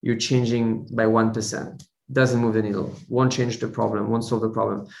 you're changing by 1%. Doesn't move the needle, won't change the problem, won't solve the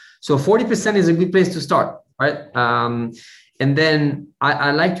problem. So 40% is a good place to start, right? And then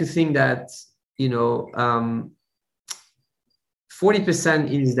I like to think that, 40%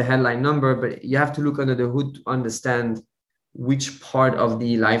 is the headline number, but you have to look under the hood to understand which part of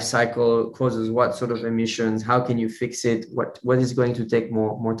the life cycle causes what sort of emissions, how can you fix it, what is going to take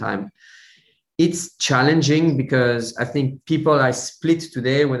more time. It's challenging because I think people are split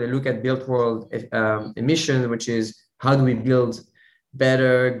today when they look at built world emissions, which is how do we build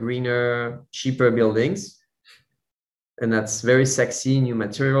better, greener, cheaper buildings? And that's very sexy, new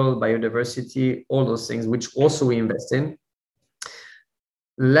material, biodiversity, all those things, which also we invest in.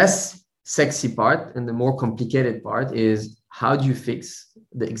 Less sexy part and the more complicated part is how do you fix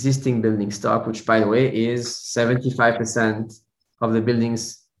the existing building stock, which, by the way, is 75% of the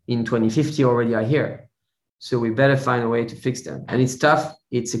buildings in 2050 already are here. So we better find a way to fix them. And it's tough,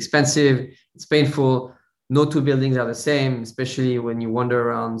 it's expensive, it's painful. No two buildings are the same, especially when you wander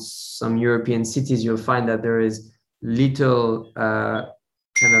around some European cities, you'll find that there is little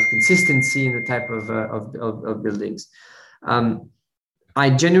kind of consistency in the type of buildings. I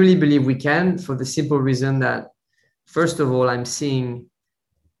genuinely believe we can, for the simple reason that, first of all, I'm seeing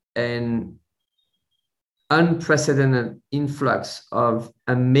an unprecedented influx of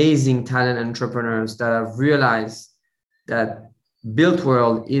amazing talent entrepreneurs that have realized that built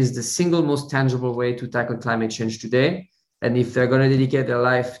world is the single most tangible way to tackle climate change today. And if they're going to dedicate their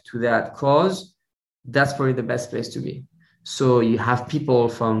life to that cause, that's probably the best place to be. So you have people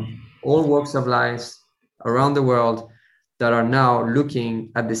from all walks of life around the world that are now looking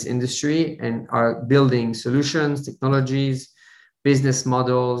at this industry and are building solutions, technologies, business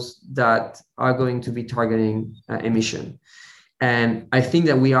models that are going to be targeting emission. And I think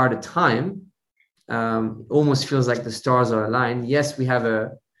that we are at a time, almost feels like the stars are aligned. Yes, we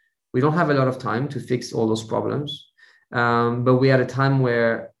don't have a lot of time to fix all those problems, but we are at a time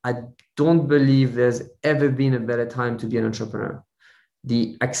where I don't believe there's ever been a better time to be an entrepreneur.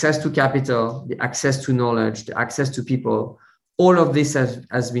 The access to capital, the access to knowledge, the access to people all of this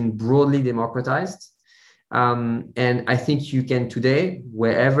has been broadly democratized. And I think you can today,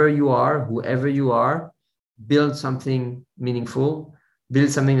 wherever you are, whoever you are, build something meaningful, build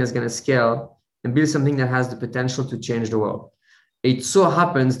something that's going to scale, and build something that has the potential to change the world. It so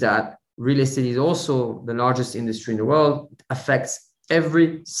happens that real estate is also the largest industry in the world. It affects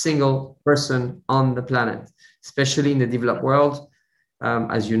every single person on the planet, especially in the developed world.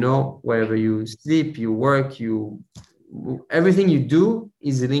 As you know, wherever you sleep, you work, everything you do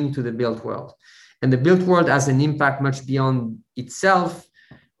is linked to the built world. And the built world has an impact much beyond itself.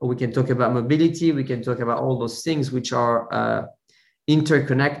 We can talk about mobility. We can talk about all those things which are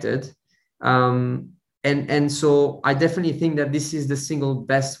interconnected. And so I definitely think that this is the single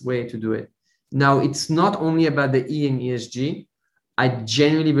best way to do it. Now, it's not only about the E in ESG. I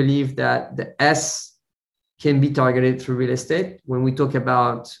genuinely believe that the S can be targeted through real estate. When we talk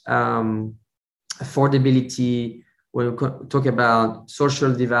about affordability, when we talk about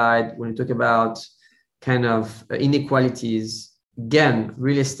social divide, when we talk about kind of inequalities, again,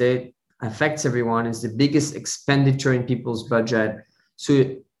 real estate affects everyone. It's the biggest expenditure in people's budget.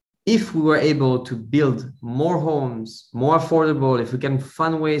 So if we were able to build more homes, more affordable, if we can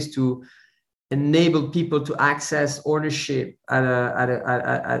find ways to enable people to access ownership at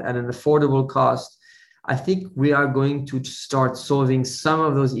an affordable cost, I think we are going to start solving some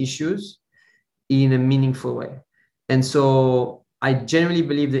of those issues in a meaningful way. And so I generally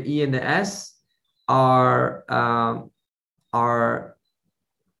believe the E and the S are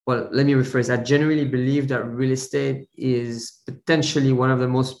well, let me rephrase. I generally believe that real estate is potentially one of the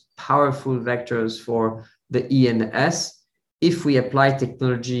most powerful vectors for the E and the S if we apply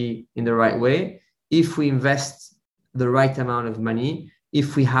technology in the right way, if we invest the right amount of money,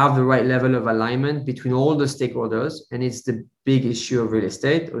 if we have the right level of alignment between all the stakeholders. And it's the big issue of real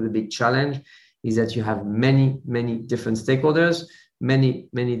estate, or the big challenge, is that you have many, many different stakeholders, many,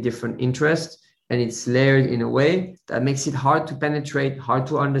 many different interests, and it's layered in a way that makes it hard to penetrate, hard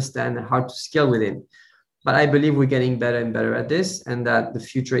to understand, and hard to scale within. But I believe we're getting better and better at this, and that the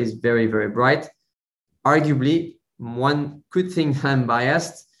future is very, very bright. Arguably, one could think I'm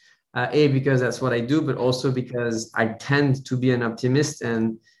biased, because that's what I do, but also because I tend to be an optimist,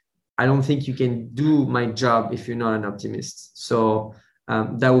 and I don't think you can do my job if you're not an optimist. So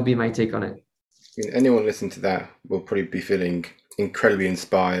that would be my take on it. Anyone listening to that will probably be feeling incredibly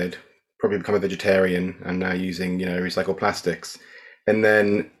inspired, probably become a vegetarian and now using, recycled plastics. And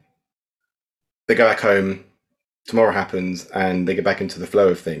then they go back home, tomorrow happens, and they get back into the flow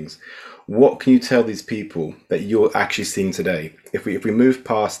of things. What can you tell these people that you're actually seeing today? If we move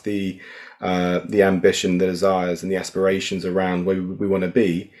past the ambition, the desires, and the aspirations around where we want to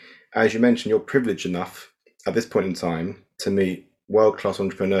be, as you mentioned, you're privileged enough at this point in time to meet world-class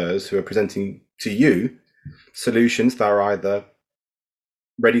entrepreneurs who are presenting to you solutions that are either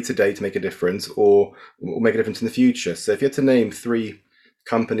ready today to make a difference or make a difference in the future. So if you had to name 3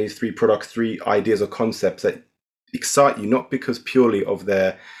 companies, 3 products, 3 ideas or concepts that excite you, not because purely of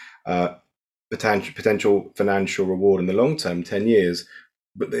their potential financial reward in the long term, 10 years,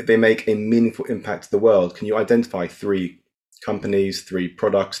 but they make a meaningful impact to the world, can you identify 3 companies, 3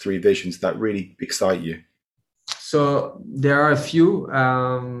 products, 3 visions that really excite you? So there are a few.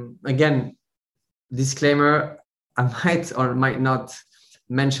 Again, disclaimer, I might or might not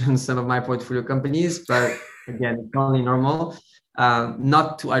mention some of my portfolio companies, but again, it's only normal.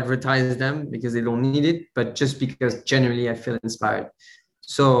 Not to advertise them because they don't need it, but just because generally I feel inspired.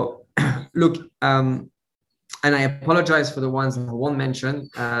 So look, and I apologize for the ones I won't mention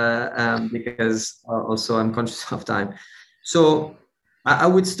because also I'm conscious of time. So I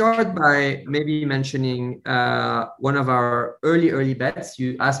would start by maybe mentioning one of our early bets.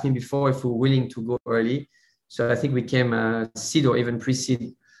 You asked me before if we're willing to go early. So I think we came seed or even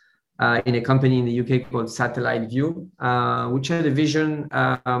pre-seed in a company in the UK called Satellite View, which had a vision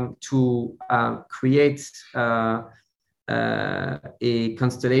to create a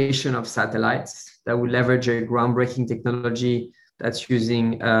constellation of satellites that would leverage a groundbreaking technology that's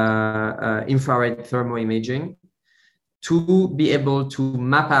using infrared thermal imaging to be able to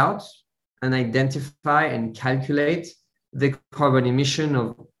map out and identify and calculate the carbon emission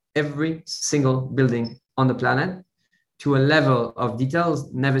of every single building on the planet to a level of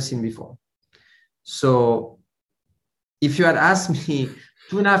details never seen before. So if you had asked me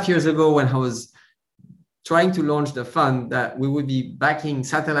 2.5 years ago when I was trying to launch the fund that we would be backing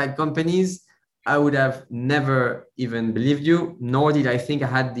satellite companies, I would have never even believed you, nor did I think I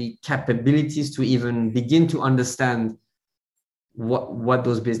had the capabilities to even begin to understand what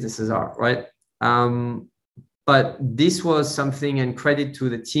those businesses are, right? But this was something, and credit to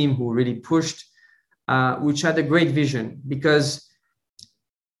the team who really pushed which had a great vision, because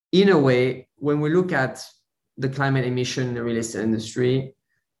in a way, when we look at the climate emission in the real estate industry,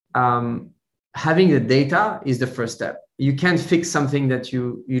 having the data is the first step. You can't fix something that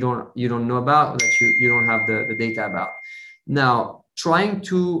you don't know about, that you don't have the data about. Now, trying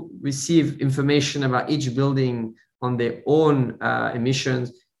to receive information about each building on their own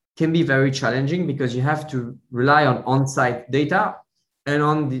emissions can be very challenging, because you have to rely on on-site data and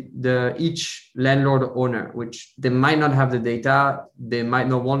on the each landlord or owner, which they might not have the data, they might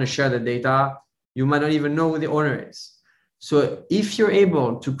not want to share the data, you might not even know who the owner is. So if you're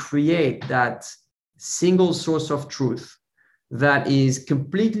able to create that single source of truth that is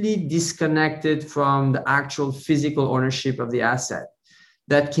completely disconnected from the actual physical ownership of the asset,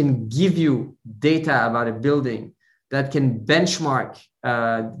 that can give you data about a building, that can benchmark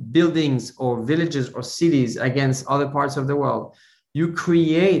buildings or villages or cities against other parts of the world, you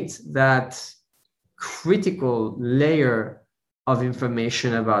create that critical layer of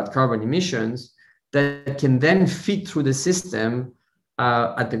information about carbon emissions that can then feed through the system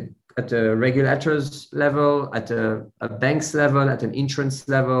at the regulators level, at a bank's level, at an insurance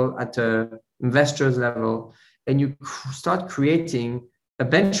level, at a investors level, and you start creating a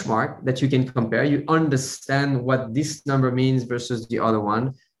benchmark that you can compare. You understand what this number means versus the other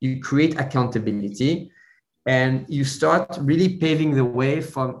one. You create accountability, and you start really paving the way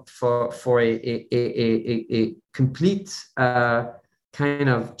for a complete kind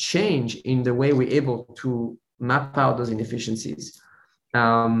of change in the way we're able to map out those inefficiencies.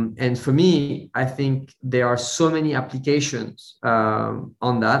 And for me, I think there are so many applications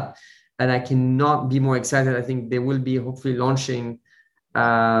on that, and I cannot be more excited. I think they will be hopefully launching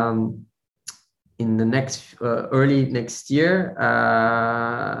in the next early next year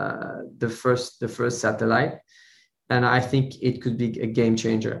the first satellite, and I think it could be a game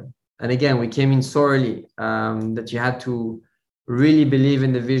changer. And again, we came in so early that you had to really believe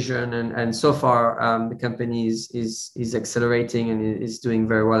in the vision, and so far the company is accelerating and is doing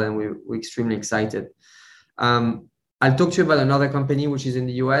very well, and we're extremely excited. I'll talk to you about another company which is in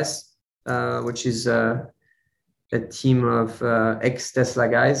the US, which is a team of ex-Tesla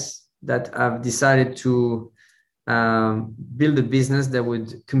guys that have decided to build a business that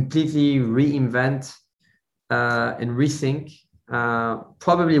would completely reinvent and rethink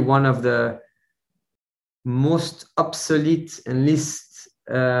probably one of the most obsolete and least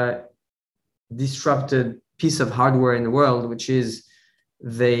disrupted piece of hardware in the world, which is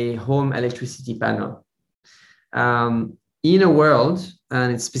the home electricity panel. In a world,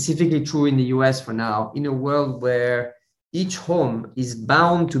 and it's specifically true in the US for now, in a world where each home is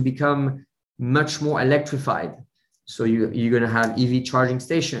bound to become much more electrified. So you're going to have EV charging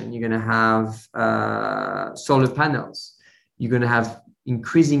station, you're going to have solar panels, you're going to have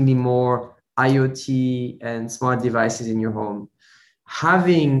increasingly more IoT and smart devices in your home.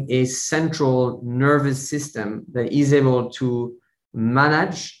 Having a central nervous system that is able to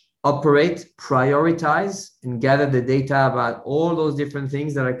manage, operate, prioritize, and gather the data about all those different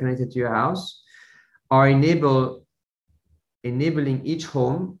things that are connected to your house are enabling each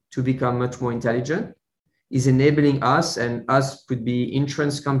home to become much more intelligent, is enabling us, and us could be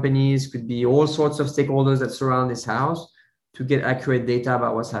insurance companies, could be all sorts of stakeholders that surround this house, to get accurate data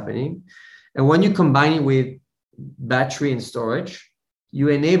about what's happening. And when you combine it with battery and storage, you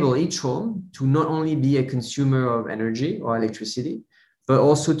enable each home to not only be a consumer of energy or electricity, but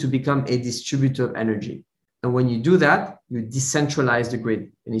also to become a distributor of energy. And when you do that, you decentralize the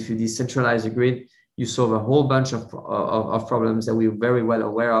grid. And if you decentralize the grid, you solve a whole bunch of problems that we're very well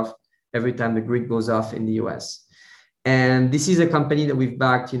aware of every time the grid goes off in the US. And this is a company that we've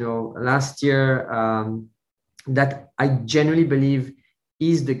backed, last year, that I genuinely believe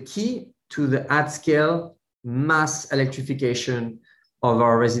is the key to the at-scale mass electrification of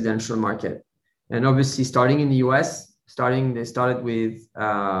our residential market. And obviously, starting in the US, they started with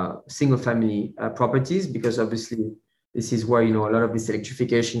single-family properties, because obviously this is where a lot of this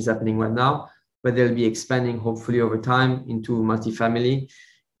electrification is happening right now. But they'll be expanding hopefully over time into multifamily.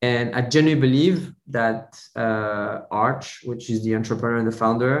 And I genuinely believe that Arch, which is the entrepreneur and the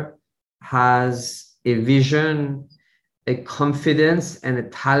founder, has a vision, a confidence, and a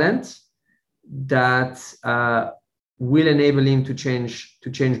talent that will enable him to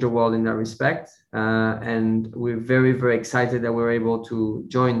change the world in that respect. And we're very, very excited that we're able to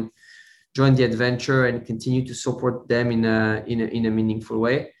join the adventure and continue to support them in a meaningful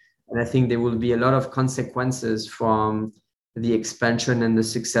way. And I think there will be a lot of consequences from the expansion and the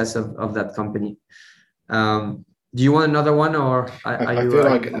success of that company. Do you want another one, or I feel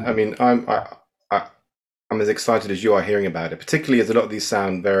like I'm as excited as you are hearing about it, particularly as a lot of these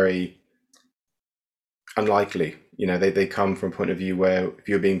sound very unlikely. They come from a point of view where if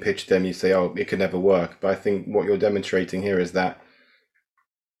you're being pitched them, you say, oh, it could never work. But I think what you're demonstrating here is that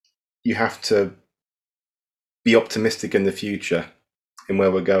you have to be optimistic in the future in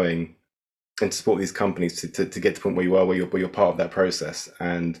where we're going and support these companies to get to the point where you are, where you're part of that process.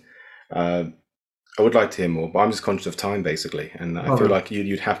 And I would like to hear more, but I'm just conscious of time, basically. And I feel like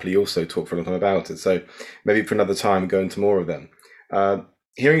you'd happily also talk for a long time about it. So maybe for another time, go into more of them.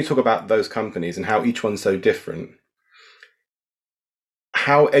 Hearing you talk about those companies and how each one's so different,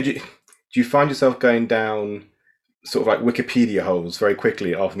 do you find yourself going down sort of like Wikipedia holes very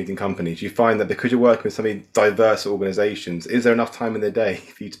quickly after meeting companies? You find that because you're working with so many diverse organizations, is there enough time in the day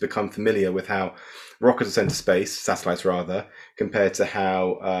for you to become familiar with how rockets are sent to space, satellites rather, compared to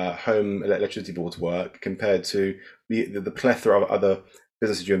how home electricity boards work, compared to the plethora of other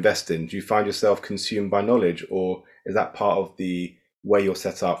businesses you invest in? Do you find yourself consumed by knowledge, or is that part of the way you're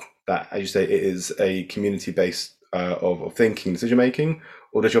set up, that, as you say, it is a community-based of thinking, decision-making,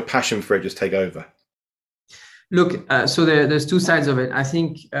 or does your passion for it just take over? Look, so there's two sides of it. I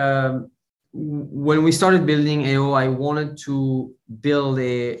think when we started building AO, I wanted to build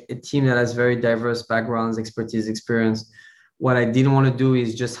a team that has very diverse backgrounds, expertise, experience. What I didn't want to do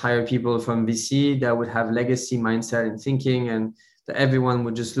is just hire people from VC that would have legacy mindset and thinking, and that everyone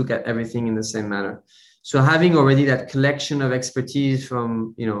would just look at everything in the same manner. So having already that collection of expertise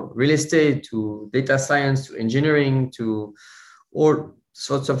from real estate to data science to engineering to all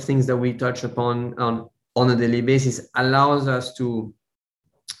sorts of things that we touch upon on a daily basis allows us to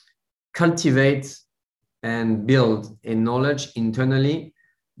cultivate and build a knowledge internally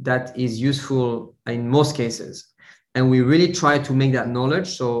that is useful in most cases. And we really try to make that knowledge.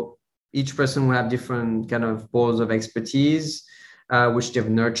 So each person will have different kind of balls of expertise, which they've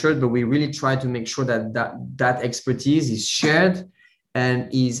nurtured, but we really try to make sure that expertise is shared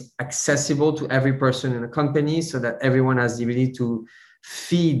and is accessible to every person in the company, so that everyone has the ability to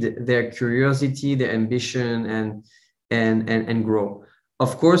feed their curiosity, their ambition, and grow.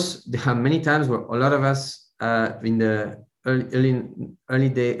 Of course, there are many times where a lot of us in the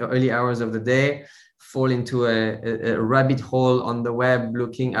early hours of the day fall into a rabbit hole on the web,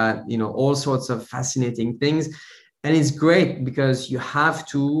 looking at all sorts of fascinating things. And it's great because you have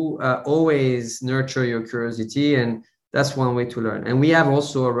to always nurture your curiosity, and that's one way to learn. And we have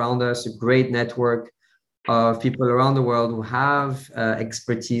also around us a great network of people around the world who have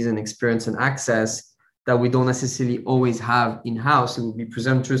expertise and experience and access that we don't necessarily always have in-house. It would be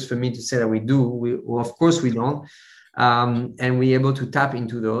presumptuous for me to say that we do. Of course we don't. And we're able to tap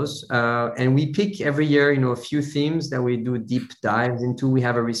into those. And we pick every year, a few themes that we do deep dives into. We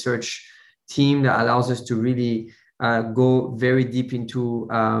have a research team that allows us to really go very deep into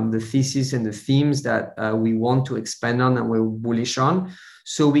the thesis and the themes that we want to expand on and we're bullish on.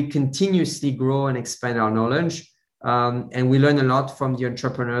 So we continuously grow and expand our knowledge. And we learn a lot from the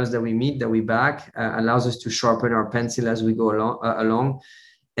entrepreneurs that we meet, that we back, allows us to sharpen our pencil as we go along.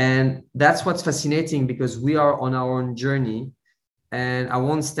 And that's what's fascinating, because we are on our own journey. And I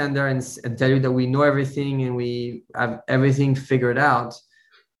won't stand there and tell you that we know everything and we have everything figured out.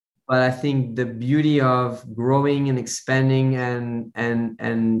 But I think the beauty of growing and expanding and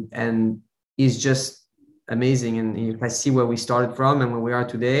is just amazing. And if I see where we started from and where we are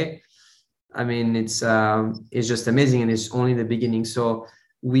today, I mean, it's just amazing, and it's only the beginning. So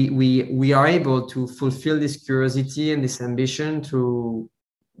we are able to fulfill this curiosity and this ambition through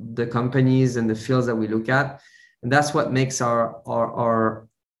the companies and the fields that we look at, and that's what makes our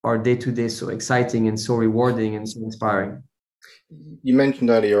day-to-day so exciting and so rewarding and so inspiring. You mentioned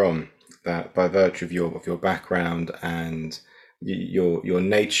earlier on that by virtue of your background and your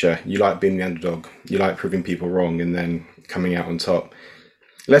nature, you like being the underdog, you like proving people wrong and then coming out on top.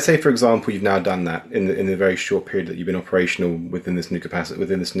 Let's say, for example, you've now done that in the very short period that you've been operational within this new capacity,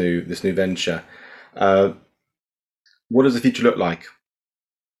 within this new venture. What does the future look like?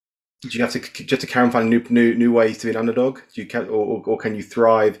 Do you have to carry on finding new ways to be an underdog? Or can you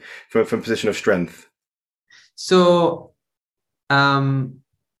thrive from a position of strength? So I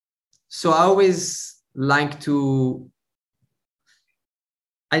always like to.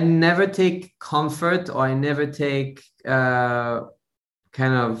 I never take comfort, or I never take I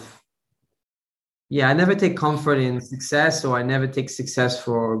never take comfort in success, or I never take success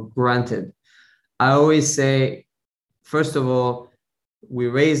for granted. I always say, first of all, we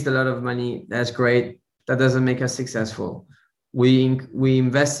raised a lot of money. That's great. That doesn't make us successful. We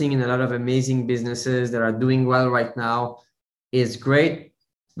investing in a lot of amazing businesses that are doing well right now. Is great,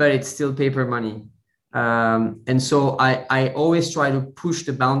 but it's still paper money. And so I always try to push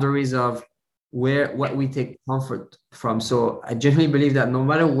the boundaries of what we take comfort from. So I genuinely believe that no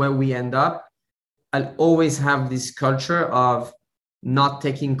matter where we end up, I'll always have this culture of not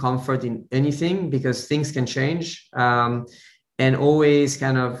taking comfort in anything because things can change, and always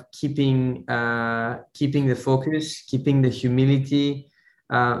kind of keeping the focus, keeping the humility,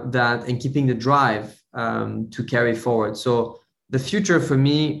 and keeping the drive to carry forward. So the future for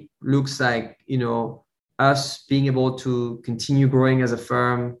me looks like, us being able to continue growing as a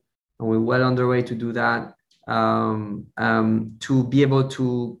firm, and we're well underway to do that. To be able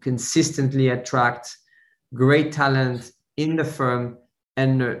to consistently attract great talent in the firm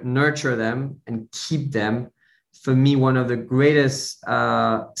and nurture them and keep them. For me, one of the greatest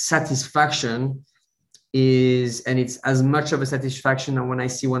satisfaction is, and it's as much of a satisfaction than when I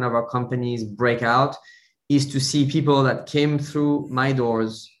see one of our companies break out, is to see people that came through my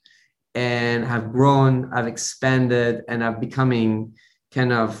doors and have grown, have expanded, and are becoming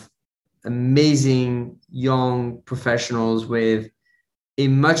kind of amazing young professionals with a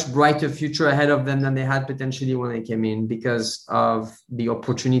much brighter future ahead of them than they had potentially when they came in, because of the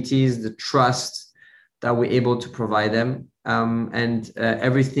opportunities, the trust that we're able to provide them. And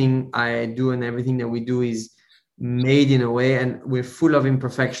everything I do and everything that we do is made in a way, and we're full of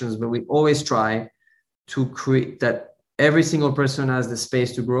imperfections, but we always try to create that every single person has the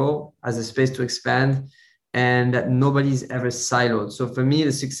space to grow, has the space to expand, and that nobody's ever siloed. So for me,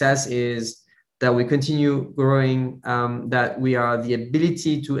 the success is that we continue growing, that we are the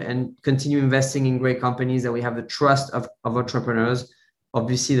ability to and continue investing in great companies, that we have the trust of entrepreneurs,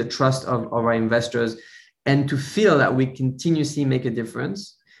 obviously the trust of our investors, and to feel that we continuously make a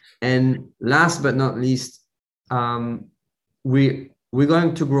difference. And last but not least, we're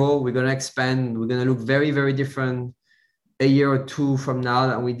going to grow, we're going to expand, we're going to look very, very different a year or two from now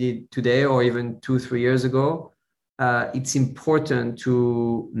than we did today, or even 2-3 years ago. It's important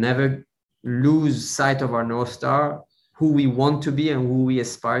to never lose sight of our North Star, who we want to be and who we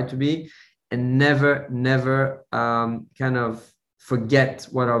aspire to be, and never kind of forget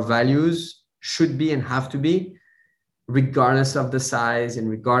what our values should be and have to be, regardless of the size and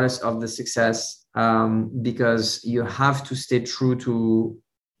regardless of the success, because you have to stay true to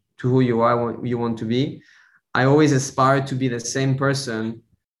who you are, what you want to be. I always aspire to be the same person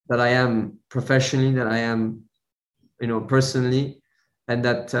that I am professionally, that I am, personally, and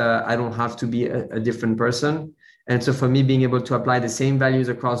that I don't have to be a different person. And so for me, being able to apply the same values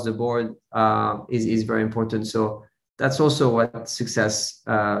across the board is very important. So that's also what success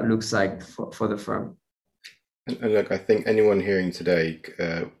looks like for the firm. And look, I think anyone hearing today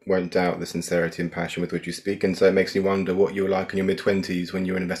won't doubt the sincerity and passion with which you speak. And so it makes me wonder what you were like in your mid-20s when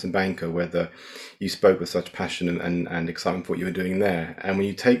you were an investment banker, whether you spoke with such passion and excitement for what you were doing there. And when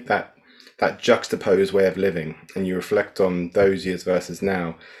you take that juxtaposed way of living and you reflect on those years versus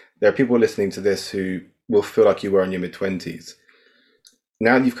now, there are people listening to this who will feel like you were in your mid-20s.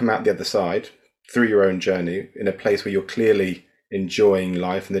 Now that you've come out the other side through your own journey in a place where you're clearly enjoying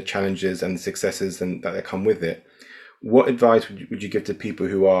life and the challenges and the successes that come with it, what advice would you give to people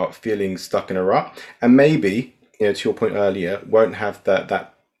who are feeling stuck in a rut and maybe, to your point earlier, won't have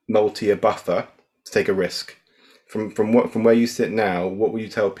that multi-year buffer to take a risk? From where you sit now, what would you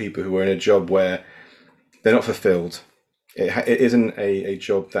tell people who are in a job where they're not fulfilled? It isn't a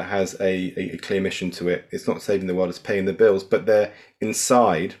job that has a clear mission to it. It's not saving the world, it's paying the bills, but they're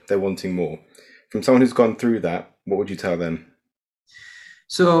wanting more. From someone who's gone through that, what would you tell them?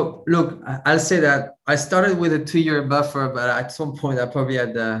 So look, I'll say that I started with a 2-year buffer, but at some point I probably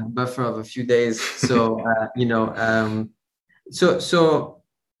had the buffer of a few days. So, so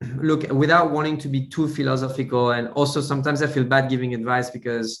look, without wanting to be too philosophical, and also sometimes I feel bad giving advice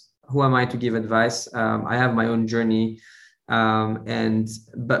because who am I to give advice? I have my own journey.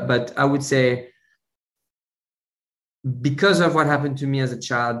 But I would say, because of what happened to me as a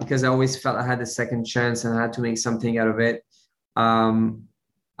child, because I always felt I had a second chance and I had to make something out of it,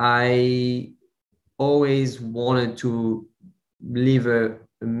 I always wanted to leave a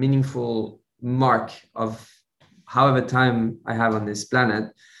meaningful mark of however time I have on this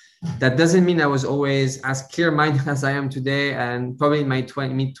planet. That doesn't mean I was always as clear-minded as I am today. And probably in my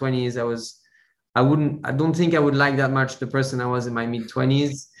mid-20s, I don't think I would like that much the person I was in my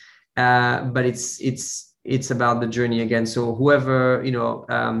mid-20s. But it's about the journey again. So whoever,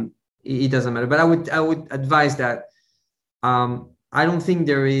 it doesn't matter. But I would advise that I don't think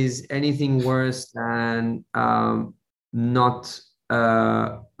there is anything worse than not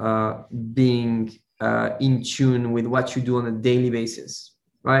being in tune with what you do on a daily basis,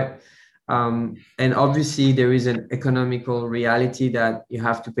 right? And obviously there is an economical reality that you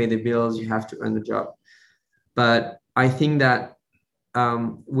have to pay the bills, you have to earn the job. But I think that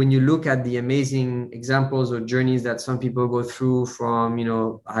when you look at the amazing examples or journeys that some people go through from,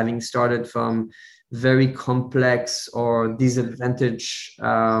 having started from very complex or disadvantaged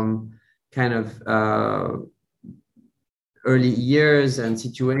kind of early years and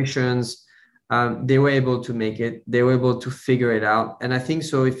situations, they were able to make it. They were able to figure it out. And I think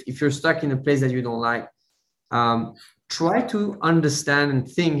so if you're stuck in a place that you don't like, try to understand and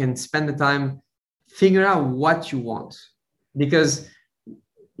think and spend the time figure out what you want. Because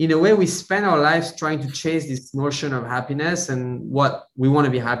in a way, we spend our lives trying to chase this notion of happiness and what we want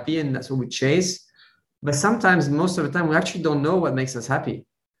to be happy, and that's what we chase. But sometimes, most of the time, we actually don't know what makes us happy.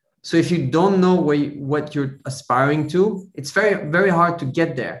 So if you don't know what you're aspiring to, it's very, very hard to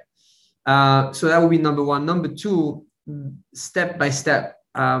get there. So that would be number one. Number two, step by step.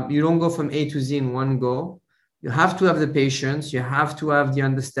 You don't go from A to Z in one go. You have to have the patience. You have to have the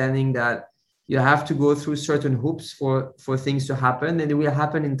understanding that you have to go through certain hoops for things to happen, and it will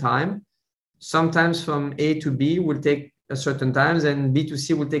happen in time. Sometimes from A to B will take a certain times, and B to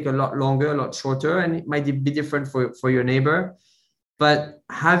C will take a lot longer, a lot shorter, and it might be different for your neighbor. But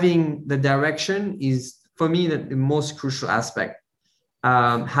having the direction is, for me, the most crucial aspect.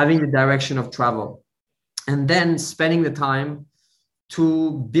 Having the direction of travel, and then spending the time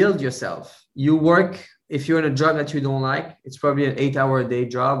to build yourself. You work. If you're in a job that you don't like, it's probably an 8-hour-a-day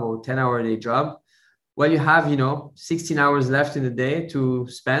job or 10-hour-a-day job. Well, you have, 16 hours left in the day to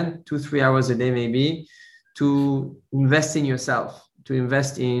spend, 2-3 hours a day maybe, to invest in yourself, to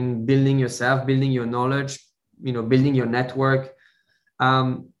invest in building yourself, building your knowledge, building your network.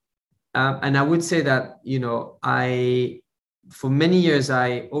 And I would say that, for many years,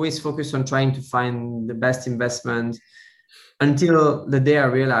 I always focused on trying to find the best investment until the day I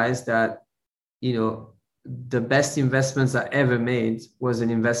realized that, the best investments I ever made was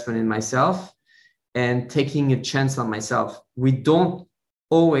an investment in myself and taking a chance on myself. We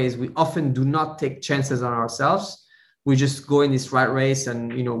often do not take chances on ourselves. We just go in this rat race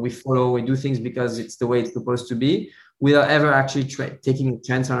and, we do things because it's the way it's supposed to be without ever actually taking a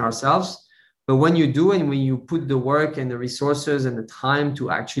chance on ourselves. But when you do, and when you put the work and the resources and the time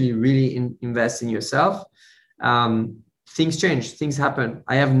to actually really invest in yourself, things change, things happen.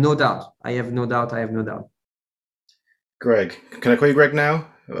 I have no doubt. Greg, can I call you Greg now?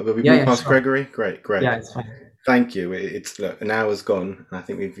 Will we move past Gregory? Great. Yeah, it's fine. Thank you. An hour's gone, and I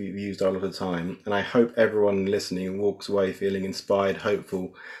think we've used a lot of time. And I hope everyone listening walks away feeling inspired,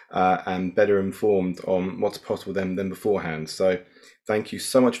 hopeful, and better informed on what's possible than beforehand. So thank you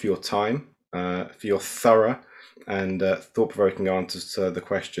so much for your time, for your thorough and thought-provoking answers to the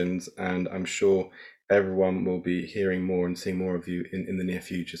questions. And I'm sure everyone will be hearing more and seeing more of you in the near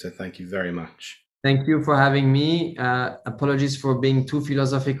future. So thank you very much. Thank you for having me. Apologies for being too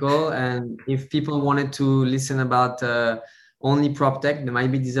philosophical. And if people wanted to listen about only prop tech, they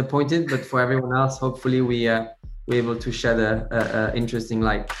might be disappointed. But for everyone else, hopefully we're able to shed a interesting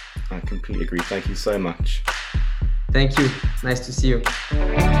light. I completely agree. Thank you so much. Thank you. Nice to see you.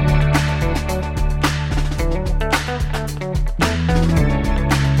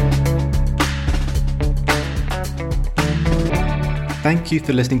 Thank you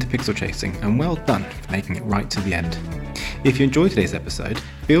for listening to Pixel Chasing, and well done for making it right to the end. If you enjoyed today's episode,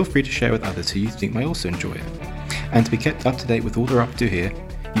 feel free to share with others who you think may also enjoy it. And to be kept up to date with all we're up to here,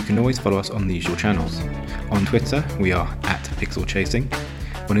 you can always follow us on the usual channels. On Twitter, we are @PixelChasing.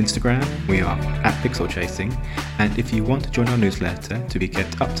 On Instagram, we are @PixelChasing. And if you want to join our newsletter to be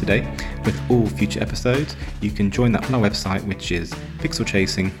kept up to date with all future episodes, you can join that on our website, which is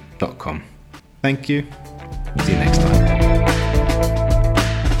pixelchasing.com. Thank you. See you next time.